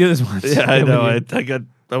we already do this once? Yeah, I know.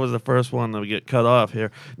 That was the first one that we get cut off here.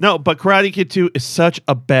 No, but Karate Kid 2 is such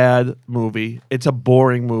a bad movie. It's a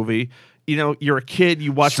boring movie. You know, you're a kid,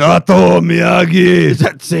 you watch... Sato Miyagi. Is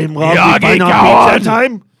that same love? Miyagi, Miyagi, go that on.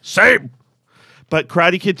 time? Same. But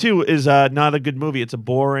Karate Kid 2 is not a good movie. It's a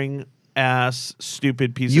boring ass,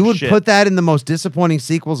 stupid piece You of would shit. put that in the most disappointing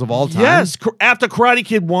sequels of all time? Yes, after Karate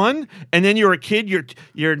Kid 1, and then you're a kid,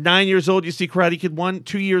 you're 9 years old, you see Karate Kid 1,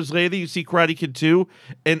 2 years later you see Karate Kid 2,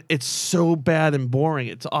 and it's so bad and boring.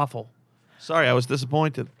 It's awful. Sorry, I was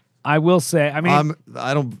disappointed. I will say, I mean,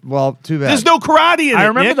 I don't. Well, too bad. There's no karate in I it,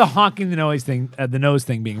 remember Nick. the honking the nose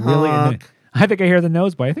thing, being really. I think I hear the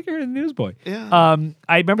nose boy. I think I hear the newsboy. Yeah.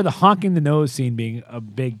 I remember the honking the nose scene being a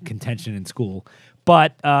big contention in school.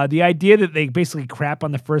 But the idea that they basically crap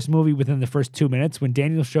on the first movie within the first 2 minutes when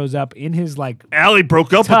Daniel shows up in his like Allie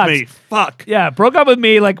broke up tux. with me. Fuck. Yeah, broke up with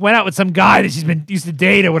me, like went out with some guy that she's been used to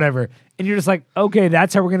date or whatever. And you're just like, okay,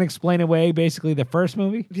 that's how we're gonna explain away basically the first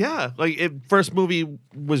movie? Yeah, like first movie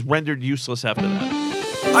was rendered useless after that.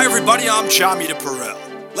 Hi, everybody. I'm Chamita Perel.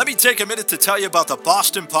 Let me take a minute to tell you about the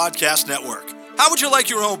Boston Podcast Network. How would you like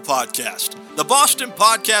your own podcast? The Boston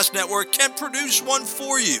Podcast Network can produce one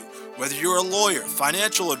for you. Whether you're a lawyer,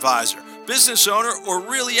 financial advisor, business owner, or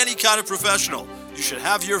really any kind of professional, you should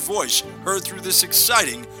have your voice heard through this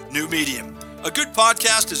exciting new medium. A good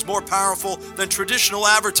podcast is more powerful than traditional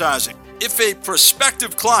advertising. If a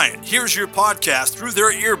prospective client hears your podcast through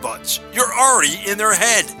their earbuds, you're already in their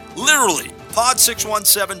head. Literally,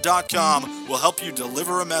 pod617.com will help you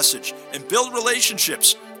deliver a message and build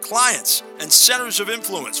relationships. Clients and centers of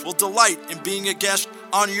influence will delight in being a guest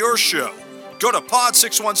on your show. Go to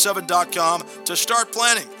pod617.com to start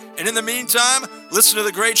planning. And in the meantime, listen to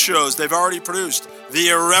the great shows they've already produced. The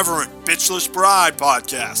Irreverent Bitchless Bride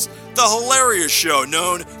podcast, the hilarious show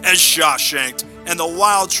known as Shawshanked, and the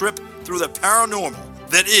wild trip through the paranormal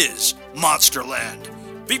that is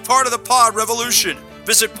Monsterland. Be part of the pod revolution.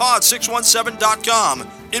 Visit pod617.com.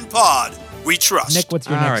 In pod, we trust. Nick, what's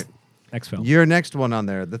your All next right. next film? Your next one on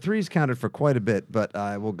there. The threes counted for quite a bit, but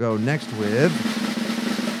I will go next with.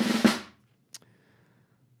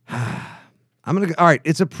 I'm gonna go. All right,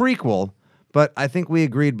 it's a prequel, but I think we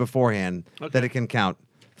agreed beforehand that it can count.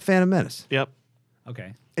 Phantom Menace. Yep.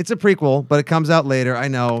 Okay. It's a prequel, but it comes out later. I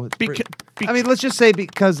know. I mean, let's just say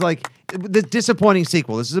because like the disappointing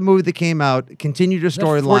sequel. This is a movie that came out, continued a Is that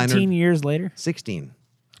storyline. 14 years later? 16.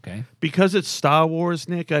 Okay. Because it's Star Wars,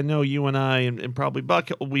 Nick, I know you and I and probably Buck,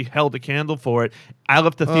 we held a candle for it. I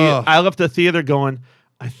left the theater going,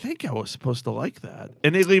 I think I was supposed to like that.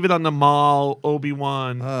 And they leave it on the mall,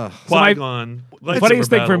 Obi-Wan, Qui-Gon. The funniest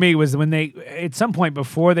thing for me was when they, at some point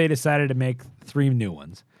before they decided to make 3 new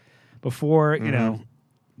ones, before, you know,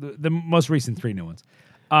 the most recent 3 new ones.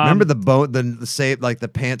 Remember the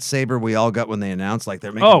pants saber we all got when they announced like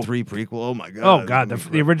they're making 3 prequel? Oh my god! Oh god,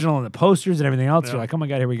 the original and the posters and everything else. You're like, oh my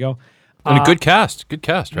god, here we go. And a good cast,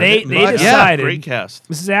 right? They decided. Great cast.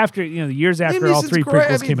 This is after the years after all 3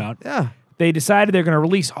 prequels came out. Yeah, they decided they're going to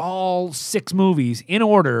release all 6 movies in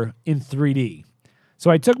order in 3D. So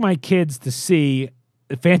I took my kids to see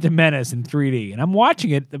The Phantom Menace in 3D, and I'm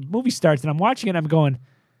watching it. The movie starts, and I'm watching it. And I'm going,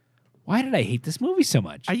 why did I hate this movie so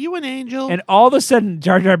much? Are you an angel? And all of a sudden,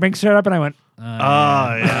 Jar Jar Binks showed up, and I went,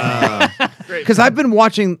 yeah. Because I've been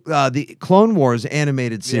watching the Clone Wars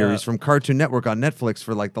animated series from Cartoon Network on Netflix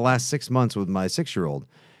for like the last 6 months with my 6-year-old,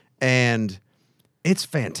 and it's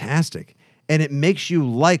fantastic. And it makes you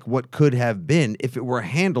like what could have been if it were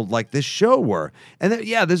handled like this show were. And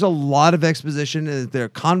there's a lot of exposition, and there are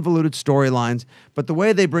convoluted storylines, but the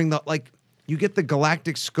way they bring you get the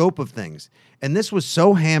galactic scope of things. And this was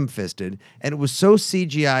so ham-fisted, and it was so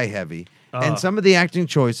CGI heavy, and some of the acting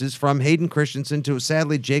choices from Hayden Christensen to,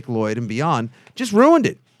 sadly, Jake Lloyd and beyond just ruined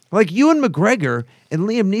it. Like, Ewan McGregor and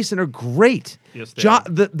Liam Neeson are great. Yes, they are.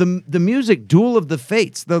 The music, Duel of the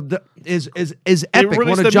Fates, is epic.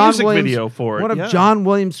 One of John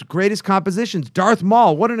Williams' greatest compositions. Darth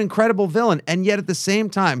Maul, what an incredible villain. And yet, at the same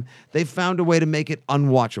time, they found a way to make it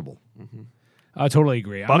unwatchable. I totally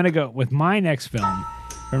agree. I'm going to go with my next film.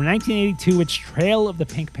 From 1982, it's Trail of the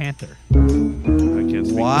Pink Panther. I can't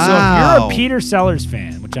speak. Wow. So if you're a Peter Sellers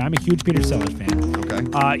fan, which I'm a huge Peter Sellers fan,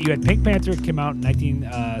 okay. You had Pink Panther came out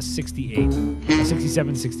in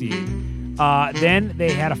 67, 68. Then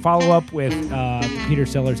they had a follow-up with Peter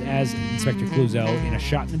Sellers as Inspector Clouseau in A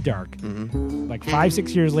Shot in the Dark. Mm-hmm. Like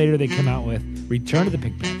 5-6 years later, they come out with Return of the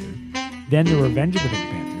Pink Panther, then The Revenge of the Pink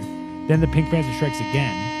Panther, then The Pink Panther Strikes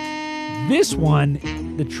Again. This one,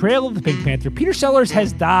 The Trail of the Pink Panther, Peter Sellers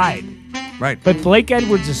has died. Right. But Blake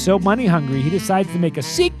Edwards is so money hungry, he decides to make a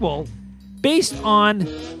sequel based on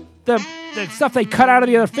the stuff they cut out of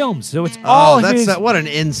the other films. So it's all what an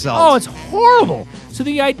insult. Oh, it's horrible. So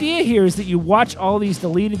the idea here is that you watch all these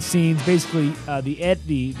deleted scenes, basically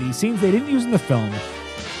the scenes they didn't use in the film,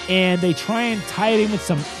 and they try and tie it in with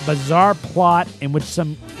some bizarre plot in which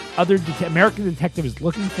some other American detective is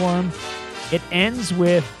looking for him. It ends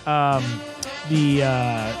with the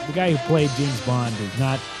guy who played James Bond is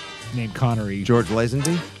not named Connery. George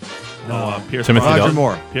Lazenby? No, Pierce Roger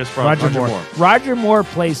Moore. Pierce Roger Moore. Roger Moore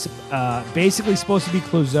plays basically supposed to be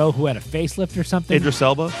Clouseau, who had a facelift or something. Idris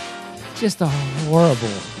Elba. Just a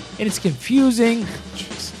horrible, and it's confusing.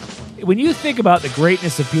 When you think about the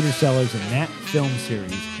greatness of Peter Sellers in that film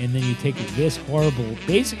series, and then you take this horrible,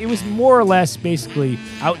 it was more or less basically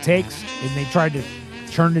outtakes, and they tried to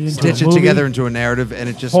turn it into Stitch a it movie. together into a narrative, and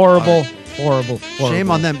it just horrible.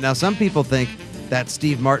 Shame on them. Now, some people think that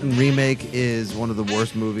Steve Martin remake is one of the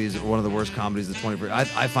worst movies, or one of the worst comedies of the 21st.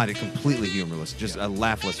 I find it completely humorless, just a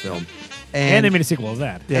laughless film. And they made a sequel of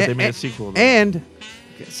that. Yeah, they made a sequel of that. And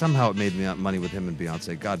somehow it made me money with him and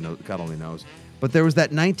Beyonce. God only knows. But there was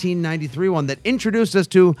that 1993 one that introduced us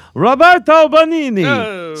to Roberto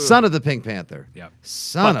Benigni, son of the Pink Panther. Yep.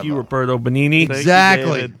 Son Fuck of you, Roberto Benigni.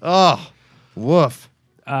 Exactly. Oh, woof.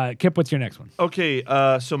 Kip, what's your next one? Okay,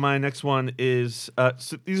 so my next one is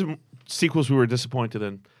so these are sequels we were disappointed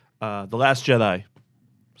in. The Last Jedi.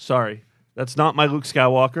 Sorry, that's not my Luke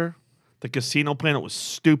Skywalker. The Casino Planet was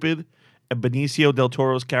stupid, and Benicio del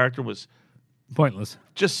Toro's character was pointless.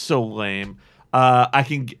 Just so lame. I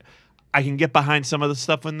can get behind some of the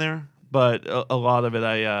stuff in there, but a lot of it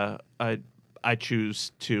I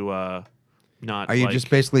choose to not. Are you just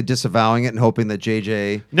basically disavowing it and hoping that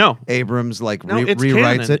J.J. Abrams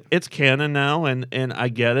rewrites it? It's canon now, and I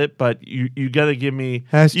get it, but you got to give me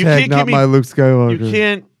Hashtag not my Luke Skywalker. You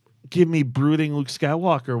can't give me brooding Luke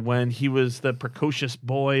Skywalker when he was the precocious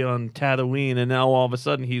boy on Tatooine, and now all of a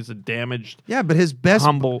sudden he's a damaged. Yeah, but his best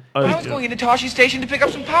humble. I was going into Toshi Station to pick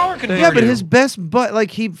up some power converter. Yeah, but his best,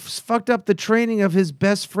 he fucked up the training of his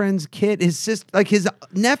best friend's kid, his sister, his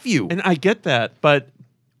nephew. And I get that, but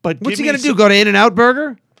what's he gonna do? Go to In-N-Out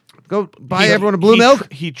Burger? Go buy everyone a blue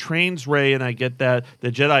milk? He trains Rey, and I get that. The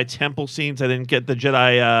Jedi Temple scenes, I didn't get the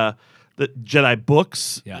Jedi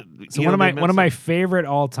books. Yeah. So one of my favorite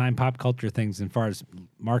all-time pop culture things, as far as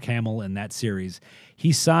Mark Hamill in that series,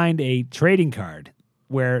 he signed a trading card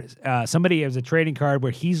where somebody has a trading card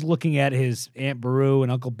where he's looking at his Aunt Beru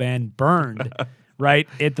and Uncle Ben burned right,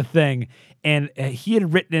 at the thing. And he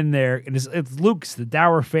had written in there, and it's Luke's, the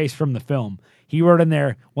dour face from the film. He wrote in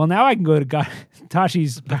there, well, now I can go to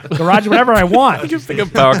Tashi's garage whenever I want. Just think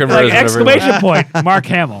of power conversion. Like, exclamation point, Mark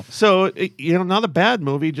Hamill. So, not a bad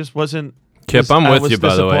movie, just wasn't. Kip, I'm with you,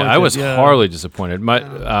 by the way. I was yeah. horribly disappointed.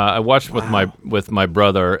 I watched with my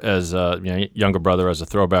brother as younger brother as a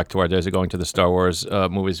throwback to our days of going to the Star Wars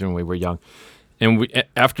movies when we were young, and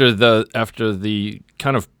after the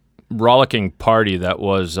kind of rollicking party that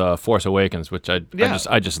was Force Awakens, which I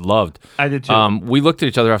just loved. I did too. We looked at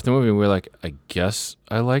each other after the movie and we were like, I guess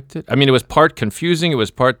I liked it. I mean, it was part confusing. It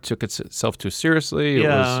was part took itself too seriously.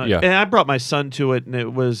 And I brought my son to it, and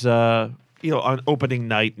it was on opening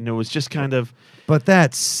night, and it was just kind of. But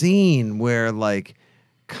that scene where like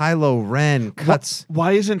Kylo Ren cuts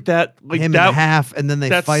why isn't that like him that, in half, and then they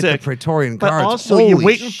fight sick. the Praetorian But Guards. also, Holy you're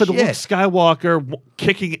waiting for the Luke shit. Skywalker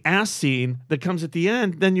kicking ass scene that comes at the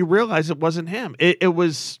end. Then you realize it wasn't him. It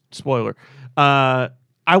was spoiler. I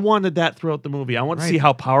wanted that throughout the movie. I want to see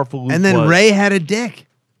how powerful Luke was. And then Rey had a dick.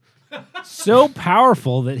 So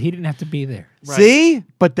powerful that he didn't have to be there. Right. See?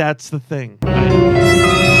 But that's the thing.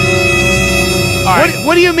 All right.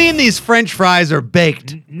 What do you mean these French fries are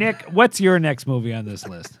baked? Nick, what's your next movie on this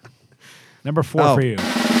list? Number 4 for you.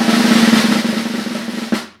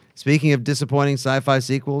 Speaking of disappointing sci-fi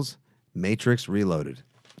sequels, Matrix Reloaded.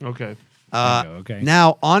 Okay. Okay.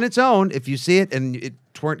 Now, on its own, if you see it and it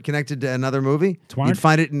weren't connected to another movie, you'd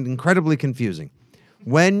find it incredibly confusing.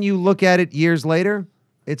 When you look at it years later,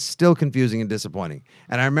 it's still confusing and disappointing.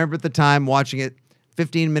 And I remember at the time watching it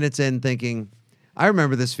 15 minutes in thinking, I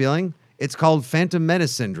remember this feeling. It's called Phantom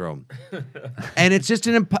Menace syndrome. And it's just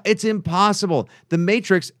it's impossible. The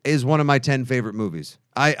Matrix is one of my 10 favorite movies.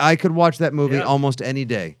 I could watch that movie almost any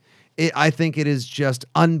day. I think it is just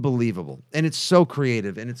unbelievable. And it's so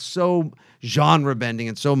creative and it's so genre bending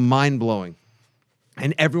and so mind blowing.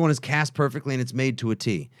 And everyone is cast perfectly and it's made to a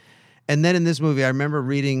T. And then in this movie, I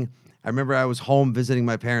remember I was home visiting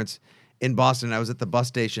my parents in Boston. I was at the bus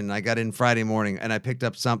station. I got in Friday morning and I picked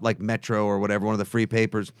up some like Metro or whatever, one of the free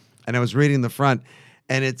papers. And I was reading the front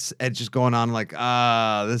and it's just going on like,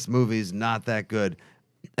 this movie's not that good.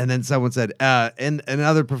 And then someone said, in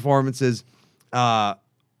other performances,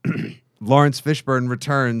 Lawrence Fishburne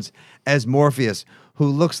returns as Morpheus, who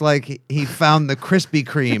looks like he found the Krispy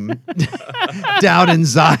Kreme down in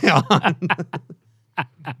Zion.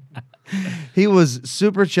 He was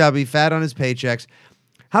super chubby, fat on his paychecks.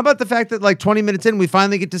 How about the fact that like 20 minutes in, we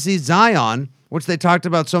finally get to see Zion, which they talked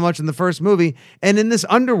about so much in the first movie. And in this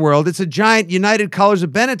underworld, it's a giant United Colors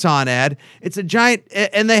of Benetton ad. It's a giant,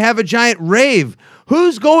 and they have a giant rave.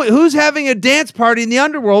 Who's having a dance party in the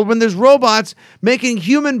underworld when there's robots making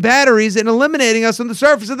human batteries and eliminating us on the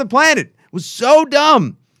surface of the planet? It was so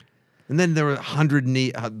dumb. And then there were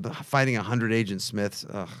fighting 100 Agent Smiths.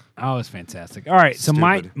 Ugh. Oh, it's fantastic. All right, so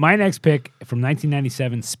my next pick from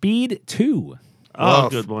 1997, Speed 2. Oh,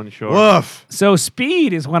 good one, sure. Woof. So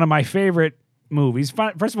Speed is one of my favorite movies.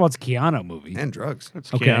 First of all, it's a Keanu movie. And drugs.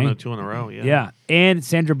 It's Keanu 2 in a row, yeah. Yeah, and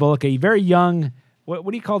Sandra Bullock, a very young, what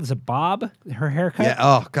do you call this, a bob? Her haircut? Yeah,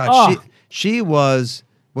 oh, God. She was,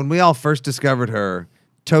 when we all first discovered her,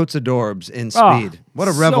 totes adorbs in Speed. What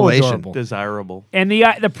a revelation. Adorable. Desirable. And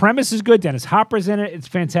the premise is good. Dennis Hopper's in it. It's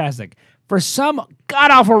fantastic. For some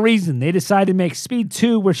god-awful reason, they decided to make Speed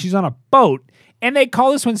 2 where she's on a boat, and they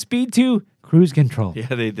call this one Speed 2 Cruise Control. Yeah,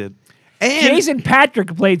 they did. And Jason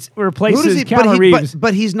Patrick replaces Keanu Reeves.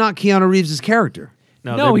 But he's not Keanu Reeves' character.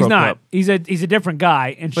 No, he's not. Up. He's a different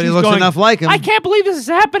guy. And but he looks enough like him. I can't believe this is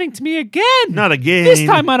happening to me again. Not again. This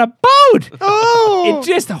time on a boat. Oh, it's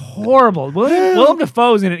just horrible. Willem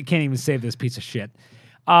Dafoe's in it. Can't even save this piece of shit.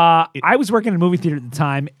 I was working in a movie theater at the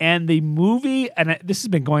time, and the movie, and this has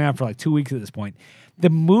been going on for like 2 weeks at this point. The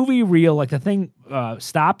movie reel, like the thing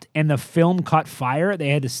stopped and the film caught fire. They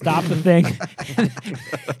had to stop the thing.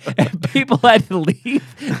 and people had to leave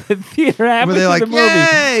the theater halfway through the movie.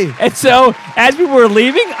 Yay! And so as we were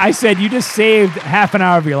leaving, I said, you just saved half an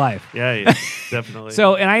hour of your life. Yeah, definitely.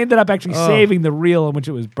 So, and I ended up actually saving the reel in which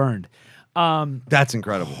it was burned. That's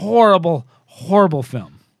incredible. Horrible, horrible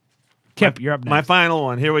film. Kip, you're up next. My final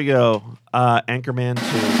one. Here we go. Anchorman 2.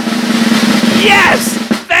 Yes!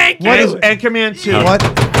 Thank you! What is Anchorman 2? What?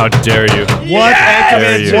 How dare you? What?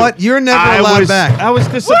 Anchorman 2. What? You're never allowed back. I was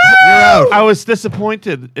disappointed. You're out. I was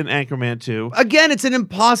disappointed in Anchorman 2. Again, it's an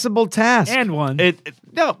impossible task. And one.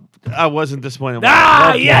 No, I wasn't disappointed.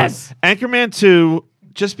 Yes! Anchorman 2,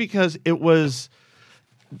 just because it was...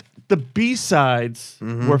 The B-sides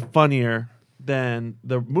were funnier than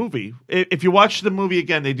the movie. If you watch the movie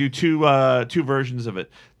again, they do two versions of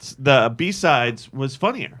it. The B-sides was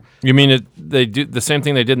funnier. You mean they do the same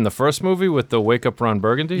thing they did in the first movie with the Wake Up Ron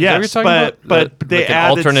Burgundy? Yes, Is that what you're talking about? but they like an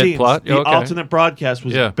added alternate scenes. plot. The Okay. alternate broadcast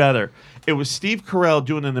was Yeah. better. It was Steve Carell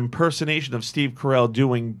doing an impersonation of Steve Carell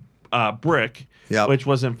doing Brick, Yep. which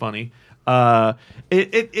wasn't funny.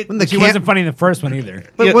 He wasn't funny in the first one either.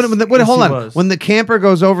 But Yes, hold he on. was. When the camper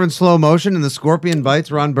goes over in slow motion and the scorpion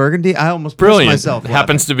bites Ron Burgundy, I almost pissed Brilliant. myself.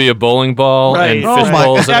 Happens to be a bowling ball Right. and Oh fish my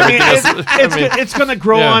bowls and I mean, everything else. it's going to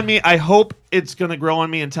grow Yeah. on me. I hope it's going to grow on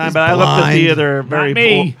me in time. He's but I left the blind. theater very Not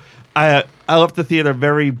me. I left the theater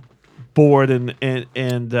very bored and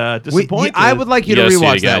disappointed. I would like you to You gotta see it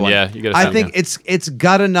rewatch again. that one. Yeah, you gotta see I it think again. it's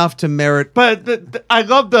got enough to merit. But I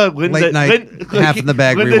love the Linda. Late night, half in the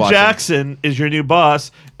bag Linda rewatching. Jackson is your new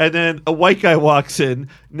boss, and then a white guy walks in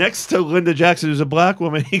next to Linda Jackson, who's a black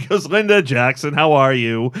woman. He goes, "Linda Jackson, how are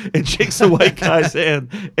you?" and shakes the white guy's hand.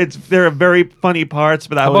 There are very funny parts,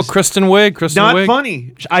 but I How was about Kristen Wiig? Kristen not Wiig?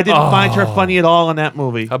 funny. I didn't find her funny at all in that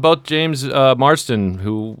movie. How about James Marston,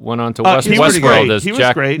 who went on to he was Westworld great. as He was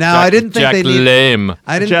Jack? great. Now, Jack, I didn't think Jack they need- Lame.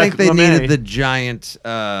 I didn't Jack think they LeMay. needed the giant.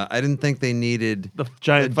 I didn't think they needed The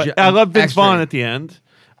giant. the gi- I love Vince extra. Vaughn at the end,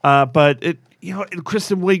 but it.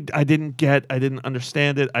 Kristen Wiig, I didn't get. I didn't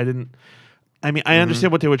understand it. I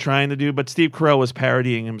understand what they were trying to do, but Steve Carell was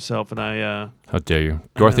parodying himself, and How dare you?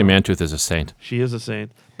 Dorothy Mantooth is a saint. she is a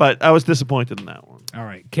saint. But I was disappointed in that one. All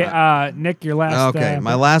right. Nick, your last. Okay,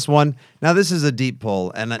 my last one. Now, this is a deep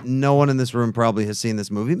pull, and no one in this room probably has seen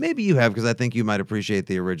this movie. Maybe you have, because I think you might appreciate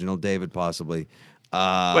the original. David, possibly.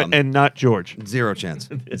 And not George. Zero chance.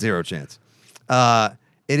 Zero chance.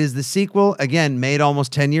 It is the sequel, again, made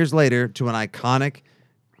almost 10 years later, to an iconic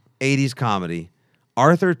 80s comedy,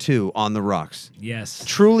 Arthur 2 on the Rocks. Yes.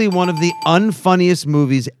 Truly one of the unfunniest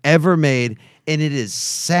movies ever made. And it is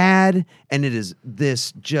sad, and it is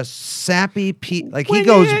this just sappy, he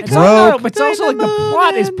goes broke. But it's also like the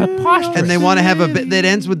plot is preposterous. And they want to have a bit that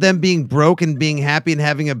ends with them being broke and being happy and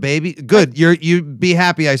having a baby. Good, you be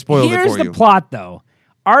happy. I spoiled it Here's for the you. plot, though.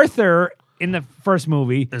 Arthur in the first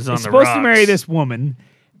movie Is is on the supposed to rocks. marry this woman.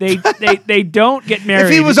 They don't get married.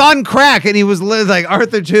 If he was on crack and he was like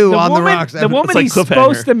Arthur 2 on the Rocks, the woman like he's Cliffhanger.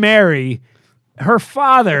 supposed to marry, her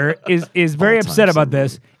father is very upset about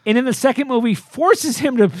this. And in the second movie, forces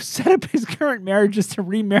him to set up his current marriage just to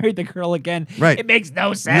remarry the girl again. Right. It makes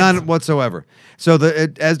no sense. None whatsoever. So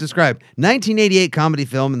as described, 1988 comedy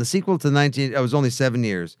film, and the sequel to it was only 7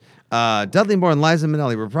 years. Dudley Moore and Liza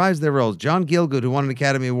Minnelli reprised their roles. John Gielgud, who won an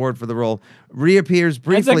Academy Award for the role, reappears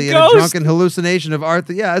briefly in a ghost. drunken hallucination of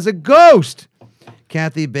Arthur. Yeah, as a ghost.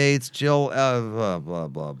 Kathy Bates, Jill, blah, blah,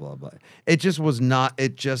 blah, blah, blah. It just was not,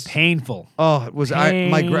 it just... Painful. Oh, it was. I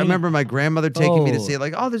remember my grandmother taking me to Oh. see it.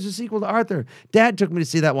 Like, there's a sequel to Arthur. Dad took me to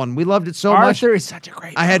see that one. We loved it so much. Arthur is such a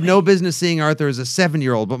great I had movie. no business seeing Arthur as a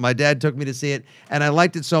 7-year-old, but my dad took me to see it, and I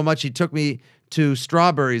liked it so much. He took me to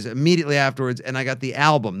Strawberries immediately afterwards, and I got the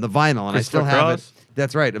album, the vinyl, and I still Christopher have Cross? it.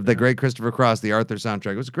 That's right, of the great Christopher Cross, the Arthur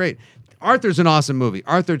soundtrack. It was great. Arthur's an awesome movie.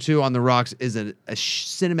 Arthur 2 on the Rocks is a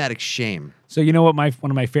cinematic shame. So you know what?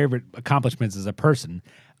 One of my favorite accomplishments as a person.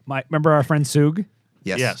 Remember our friend Sug?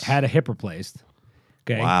 Yes. Had a hip replaced.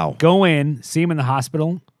 Okay. Wow. Go in, see him in the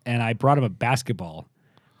hospital, and I brought him a basketball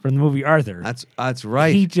from the movie Arthur. That's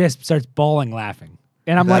right. He just starts bawling, laughing,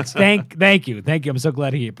 and I'm like, thank you. I'm so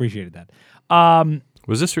glad he appreciated that.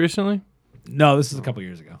 Was this recently? No, this is a couple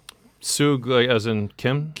years ago. Sug, like, as in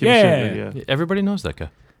Kim? Yeah. Everybody knows that guy.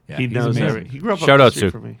 Yeah, He he's knows amazing. everything. He grew up Shout up out, the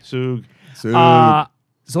street Sue. for me. Sug.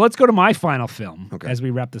 So let's go to my final film as we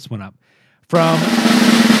wrap this one up. From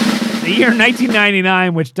the year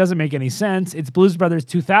 1999, which doesn't make any sense. It's Blues Brothers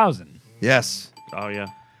 2000. Yes. Oh, yeah.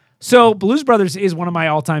 So Blues Brothers is one of my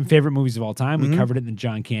all-time favorite movies of all time. We covered it in the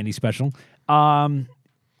John Candy special.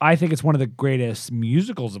 I think it's one of the greatest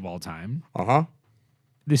musicals of all time. Uh-huh.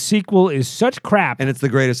 The sequel is such crap. And it's the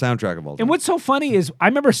greatest soundtrack of all time. And what's so funny is I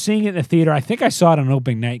remember seeing it in the theater. I think I saw it on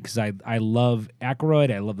opening night because I love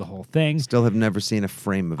Aykroyd. I love the whole thing. Still have never seen a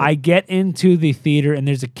frame of it. I get into the theater, and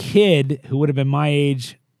there's a kid who would have been my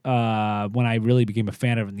age when I really became a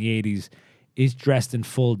fan of it in the 80s. He's dressed in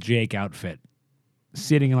full Jake outfit,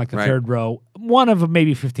 sitting in like the third row. One of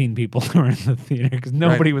maybe 15 people who were in the theater because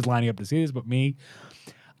nobody was lining up to see this but me.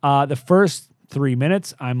 The first 3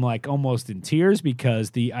 minutes, I'm like almost in tears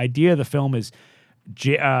because the idea of the film is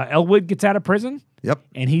Elwood gets out of prison. Yep.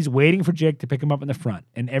 And he's waiting for Jake to pick him up in the front.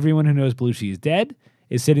 And everyone who knows Belushi is dead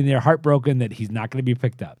is sitting there heartbroken that he's not going to be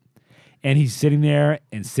picked up. And he's sitting there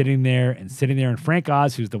and sitting there and sitting there. And Frank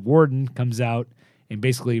Oz, who's the warden, comes out and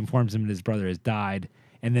basically informs him that his brother has died.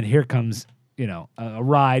 And then here comes, a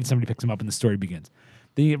ride. Somebody picks him up and the story begins.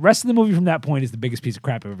 The rest of the movie from that point is the biggest piece of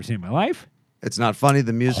crap I've ever seen in my life. It's not funny.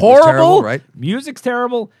 The music Horrible. was terrible, right? Music's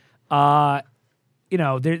terrible.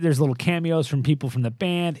 There's little cameos from people from the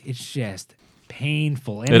band. It's just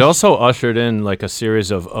painful. And It also ushered in like a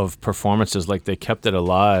series of performances, like they kept it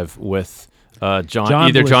alive with either John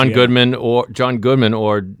Belushi, Goodman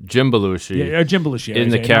or Jim Belushi. or Jim Belushi in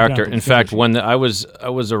the not character. John In fact, Belushi. when I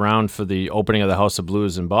was around for the opening of the House of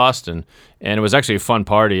Blues in Boston, and it was actually a fun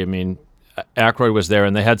party. I mean, Aykroyd was there,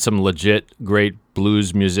 and they had some legit great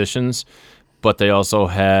blues musicians, but they also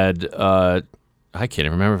had I can't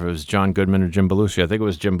even remember if it was John Goodman or Jim Belushi. I think it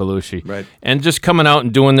was Jim Belushi. Right. And just coming out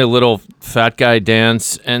and doing their little fat guy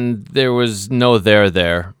dance, and there was no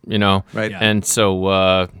there, you know. Right. Yeah. And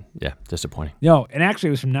so, disappointing. No, and actually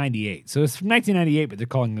it was from 98. So it's from 1998, but they're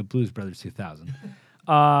calling it the Blues Brothers 2000.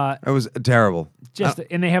 It was terrible.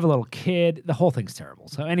 And they have a little kid. The whole thing's terrible.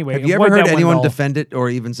 So anyway, Have you ever avoid heard that one anyone at all. defend it or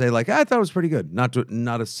even say like, I thought it was pretty good? Not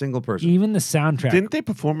a single person. Even the soundtrack. Didn't they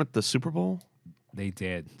perform at the Super Bowl? They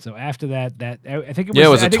did. So after that I think it was. Yeah, it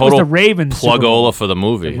was I a think total the Ravens Super Bowl. plugola for the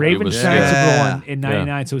movie. The Ravens It was- started Super Bowl in Yeah.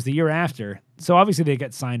 99, so it was the year after. So obviously they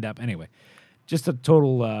got signed up. Anyway, just a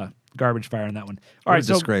total garbage fire on that one. All What right, a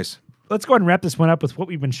so disgrace. let's go ahead and wrap this one up with what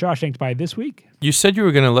we've been Shawshanked by this week. You said you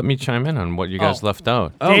were going to let me chime in on what you guys left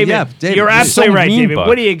out. Oh, yeah, David, you're you're absolutely so right, mean, David. bud.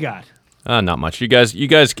 What do you got? Not much. You guys.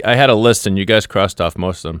 I had a list, and you guys crossed off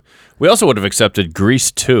most of them. We also would have accepted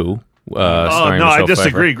Grease 2. Oh starring no, I Michelle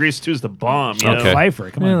disagree. Pfeiffer. Grease 2 is the bomb. You Okay. know? Pfeiffer,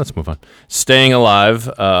 come Yeah, on. let's move on. Staying Alive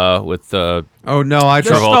with Oh no, I The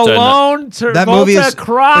Travolta and Stallone, that movie Travolta is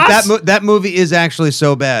cross. but that movie is actually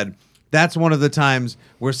so bad. That's one of the times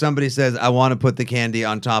where somebody says, "I want to put the candy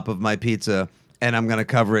on top of my pizza, and I'm going to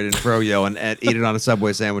cover it in froyo and eat it on a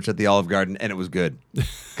Subway sandwich at the Olive Garden," and it was good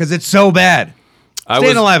because it's so bad.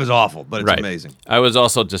 Staying Alive is awful, but it's right. amazing. I was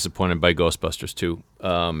also disappointed by Ghostbusters 2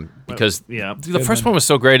 because yeah. the first one was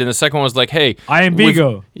so great, and the second one was like, hey, I am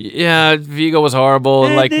Vigo. Yeah, Vigo was horrible.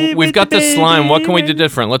 And like, we've got this slime. What can we do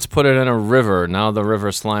different? Let's put it in a river. Now the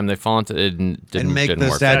river slime, they fall into it and didn't make didn't the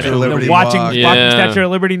work. Statue of Liberty Watching walk. Yeah. Statue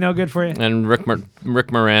of Liberty no good for you? And Rick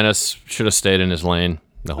Moranis should have stayed in his lane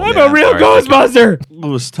the whole I'm time. a real Sorry, thank you. Ghostbuster.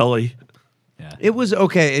 Louis Tully. It was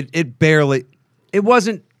okay. It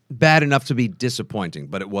wasn't bad enough to be disappointing,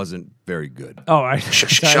 but it wasn't very good. Oh, I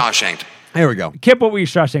Shawshanked. Here we go. Kip, what were you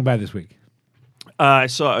Shawshanked by this week? I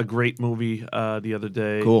saw a great movie the other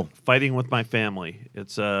day. Cool. Fighting with My Family.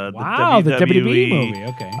 It's Wow, the WWE movie,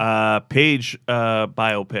 okay. Page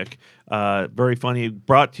biopic. Very funny.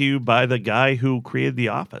 Brought to you by the guy who created The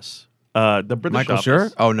Office. The British Michael Office.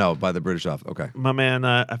 Schur? Oh no, by the British Office. Okay. My man,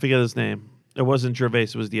 I forget his name. It wasn't Gervais.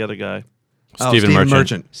 It was the other guy. Stephen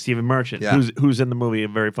Merchant. Stephen Merchant, Yeah. who's in the movie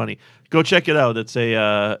and very funny. Go check it out. It's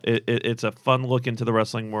it's a fun look into the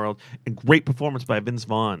wrestling world and great performance by Vince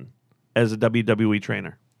Vaughn as a WWE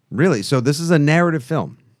trainer. Really? So this is a narrative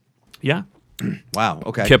film. Yeah. Wow.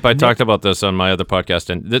 Okay. Kip, I talked about this on my other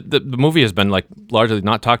podcast, and the movie has been like largely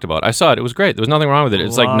not talked about. I saw it; it was great. There was nothing wrong with it.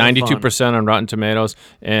 It's like lot of 92% on Rotten Tomatoes.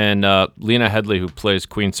 And Lena Headey, who plays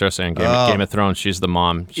Queen Cersei in Game of Thrones, she's the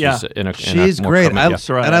mom. She's Yeah. She's more great. comedy-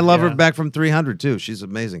 And I love her Yeah. back from 300 too. She's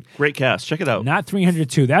amazing. Great cast. Check it out. Not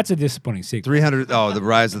 302. That's a disappointing sequel. 300. Oh, the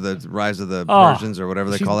rise of the Oh. Persians or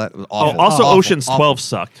whatever they She's- call that. It was Oh, awful. also, Awful. Ocean's Awful. 12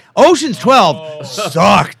 sucked. Ocean's 12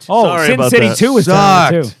 sucked. Oh, Sorry Sin about City that. 2 was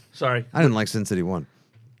terrible, too. Sucked. Sorry. I didn't like Sin City 1.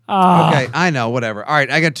 Ah. Okay, I know, whatever. All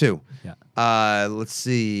right, I got two. Yeah. Let's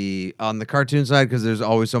see. On the cartoon side, because there's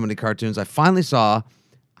always so many cartoons, I finally saw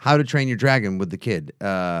How to Train Your Dragon with the kid.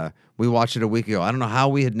 We watched it a week ago. I don't know how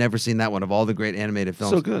we had never seen that one of all the great animated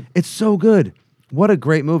films. So good. It's so good. What a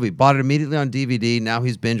great movie. Bought it immediately on DVD. Now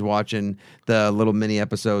he's binge watching the little mini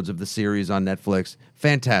episodes of the series on Netflix.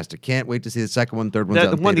 Fantastic. Can't wait to see the second one, third one's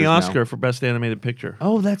out That in won the theaters now. Oscar for Best Animated Picture.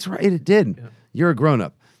 Oh, that's right. It did. You're a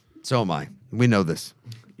grown-up. So am I. We know this.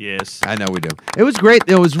 Yes. I know we do. It was great.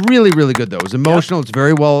 It was really, really good, though. It was emotional. It's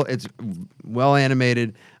very well. It's well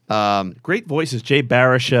animated. Great voices. Jay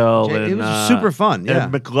Baruchel. Jay- it and, was super fun, yeah.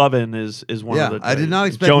 And McLovin is one Yeah, of the. I did not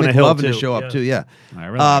expect Jonah Hill, McLovin to too. show up, too. Yeah. All right,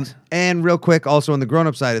 relax. And real quick, also on the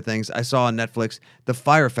grown-up side of things, I saw on Netflix the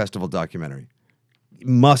Fire Festival documentary.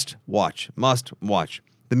 Must watch. Must watch.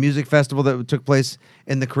 The music festival that took place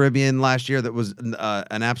in the Caribbean last year that was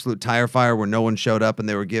an absolute tire fire where no one showed up and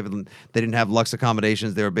they didn't have luxe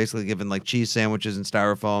accommodations. They were basically given like cheese sandwiches and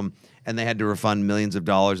styrofoam and they had to refund millions of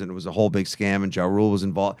dollars and it was a whole big scam and Ja Rule was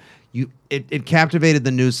involved. It captivated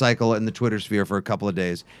the news cycle and the Twitter sphere for a couple of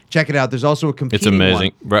days. Check it out. There's also a competing It's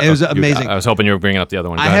amazing. one. It was amazing. I was hoping you were bringing up the other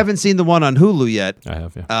one. Go I ahead. haven't seen the one on Hulu yet. I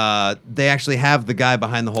have, yeah. They actually have the guy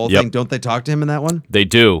behind the whole Yep. thing. Don't they talk to him in that one? They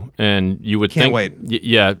do, and you would Can't think. wait.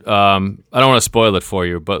 Yeah. I don't want to spoil it for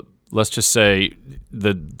you, but let's just say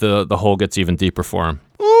the hole gets even deeper for him.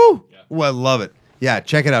 Ooh, I love it. Yeah,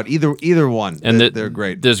 check it out. Either one, And they're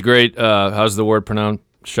great. There's great. How's the word pronounced?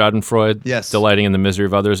 Schadenfreude. Yes. Delighting in the misery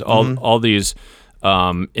of others. All these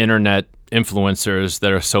internet influencers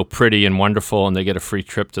that are so pretty and wonderful, and they get a free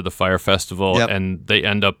trip to the Fire Festival, Yep. and they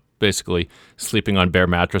end up basically sleeping on bare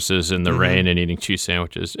mattresses in the rain and eating cheese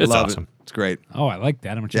sandwiches. It's Love awesome. It. It's great. Oh, I like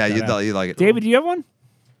that. I'm gonna Yeah, check that out. you like it. David, do you have one?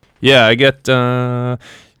 Yeah, I get.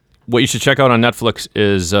 What you should check out on Netflix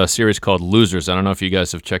is a series called Losers. I don't know if you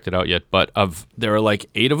guys have checked it out yet, but there are like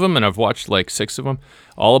 8 of them, and I've watched like 6 of them,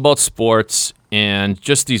 all about sports and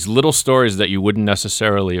just these little stories that you wouldn't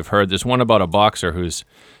necessarily have heard. There's one about a boxer whose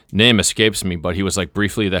name escapes me, but he was like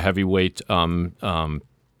briefly the heavyweight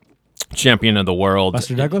champion of the world.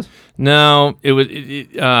 Buster Douglas? No, it was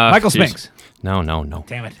Michael Spinks. No.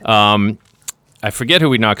 Damn it. I forget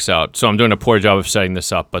who he knocks out, so I'm doing a poor job of setting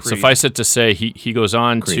this up. But suffice it to say, he goes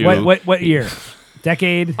on to What year?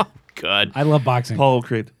 Decade? God, I love boxing. Apollo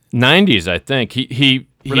Creed. 90s, I think. He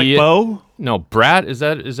Riddick Bowe? No, Brad. Is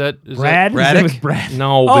that Brad? That, His name was Brad.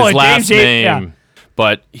 no, Oh, his last James, name. yeah.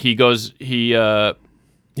 But he goes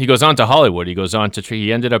on to Hollywood. He goes on to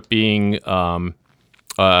he ended up being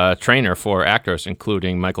trainer for actors,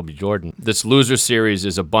 including Michael B. Jordan. This Loser series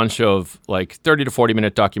is a bunch of like 30 to 40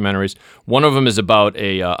 minute documentaries. One of them is about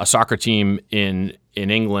a soccer team in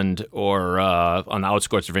England or on the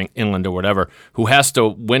outskirts of England or whatever, who has to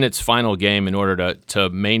win its final game in order to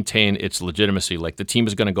maintain its legitimacy. Like the team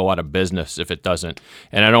is going to go out of business if it doesn't.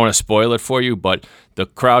 And I don't want to spoil it for you, but the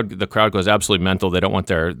crowd goes absolutely mental. They don't want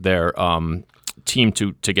their team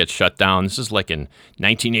to get shut down. This is like in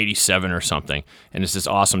 1987 or something, and it's this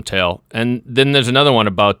awesome tale. And then there's another one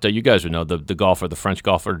about you guys would know the golfer, the French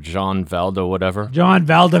golfer Jean Valdo, whatever. John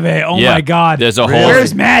Valdeve. Oh Yeah, my God. there's a whole.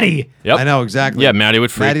 Where's Maddie? Yep. I know exactly. Yeah, Maddie would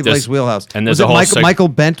freak. Maddie Blake's wheelhouse. And there's was a it whole Michael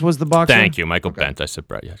Bent was the boxer? Thank you, Michael Bent. I said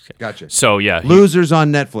Brett. Yes. Gotcha. So yeah, Losers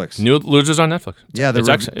on Netflix. New Losers on Netflix. Yeah, It's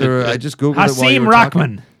actually- I just googled it while you Hasim were talking.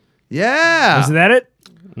 Rockman. Yeah. Was that it?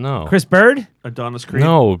 No. Chris Bird? Adonis Creed.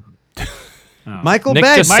 No. Michael Nick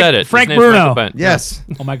Bent. just said it. Frank His name's Bruno. Michael Bent. Yes.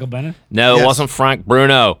 Oh, Michael Bennett? No, Yes. it wasn't Frank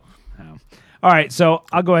Bruno. All right, so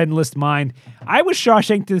I'll go ahead and list mine. I was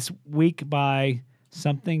Shawshanked this week by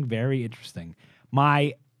something very interesting.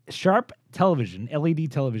 My Sharp television,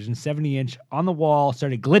 LED television, 70-inch on the wall,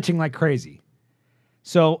 started glitching like crazy.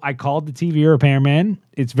 So I called the TV repairman.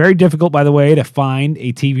 It's very difficult, by the way, to find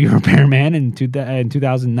a TV repairman in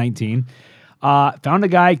 2019. Found a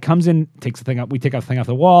guy, comes in, takes the thing up. We take the thing off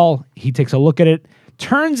the wall. He takes a look at it.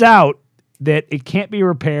 Turns out that it can't be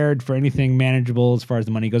repaired for anything manageable as far as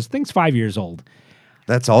the money goes. The thing's 5 years old.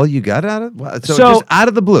 That's all you got out of it? Wow. So So- just out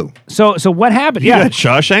of the blue. So what happened? You got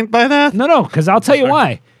Shawshanked by that? No, because I'll tell you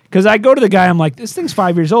why. Because I go to the guy, I'm like, this thing's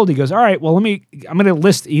 5 years old. He goes, all right, well, he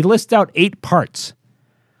lists out 8 parts.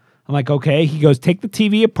 I'm like, okay. He goes, take the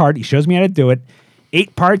TV apart. He shows me how to do it.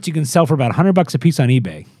 8 parts you can sell for about $100 a piece on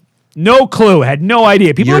eBay. No clue. Had no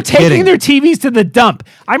idea. People You're are taking kidding. their TVs to the dump.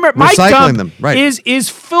 I remember my Recycling dump them, right. is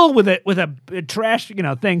filled with a trash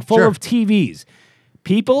thing full Sure. of TVs.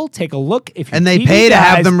 People take a look. If your And they TV pay to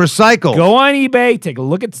have dies, them recycled. Go on eBay, take a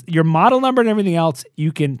look at your model number and everything else.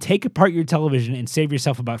 You can take apart your television and save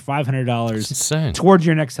yourself about $500 insane. towards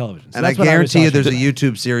your next television. So And I that's what was guarantee you there's a Shawshanked.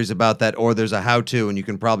 YouTube series about that, or there's a how-to, and you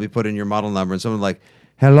can probably put in your model number, and someone's like,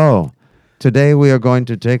 hello, today we are going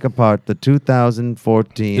to take apart the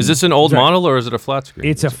 2014. Is this an old model or is it a flat screen?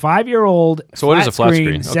 It's a 5-year-old. So what is a flat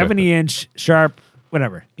screen? Okay. 70-inch Sharp,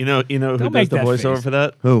 whatever. You know who Don't does make the that voiceover face. for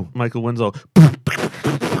that? Who? Michael Winslow.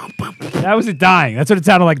 That was it dying. That's what it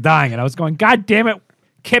sounded like dying. And I was going, God damn it.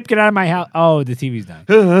 Kip, get out of my house. Oh, the TV's dying.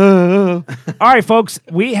 All right, folks.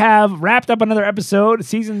 We have wrapped up another episode.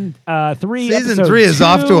 Season 3. Season episode 3 is 2.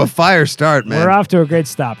 off to a fire start, man. We're off to a great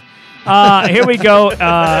stop. Here we go.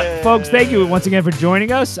 Folks, thank you once again for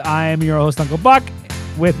joining us. I am your host, Uncle Buck,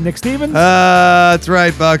 with Nick Stevens. That's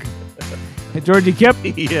right, Buck. Georgie Kip.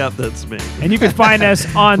 Yeah, that's me. And you can find us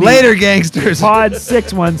on the Later, gangsters. Pod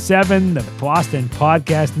 617, the Boston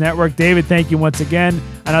Podcast Network. David, thank you once again.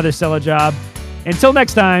 Another stellar job. Until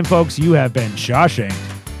next time, folks, you have been Shawshanked.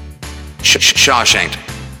 Shawshanked.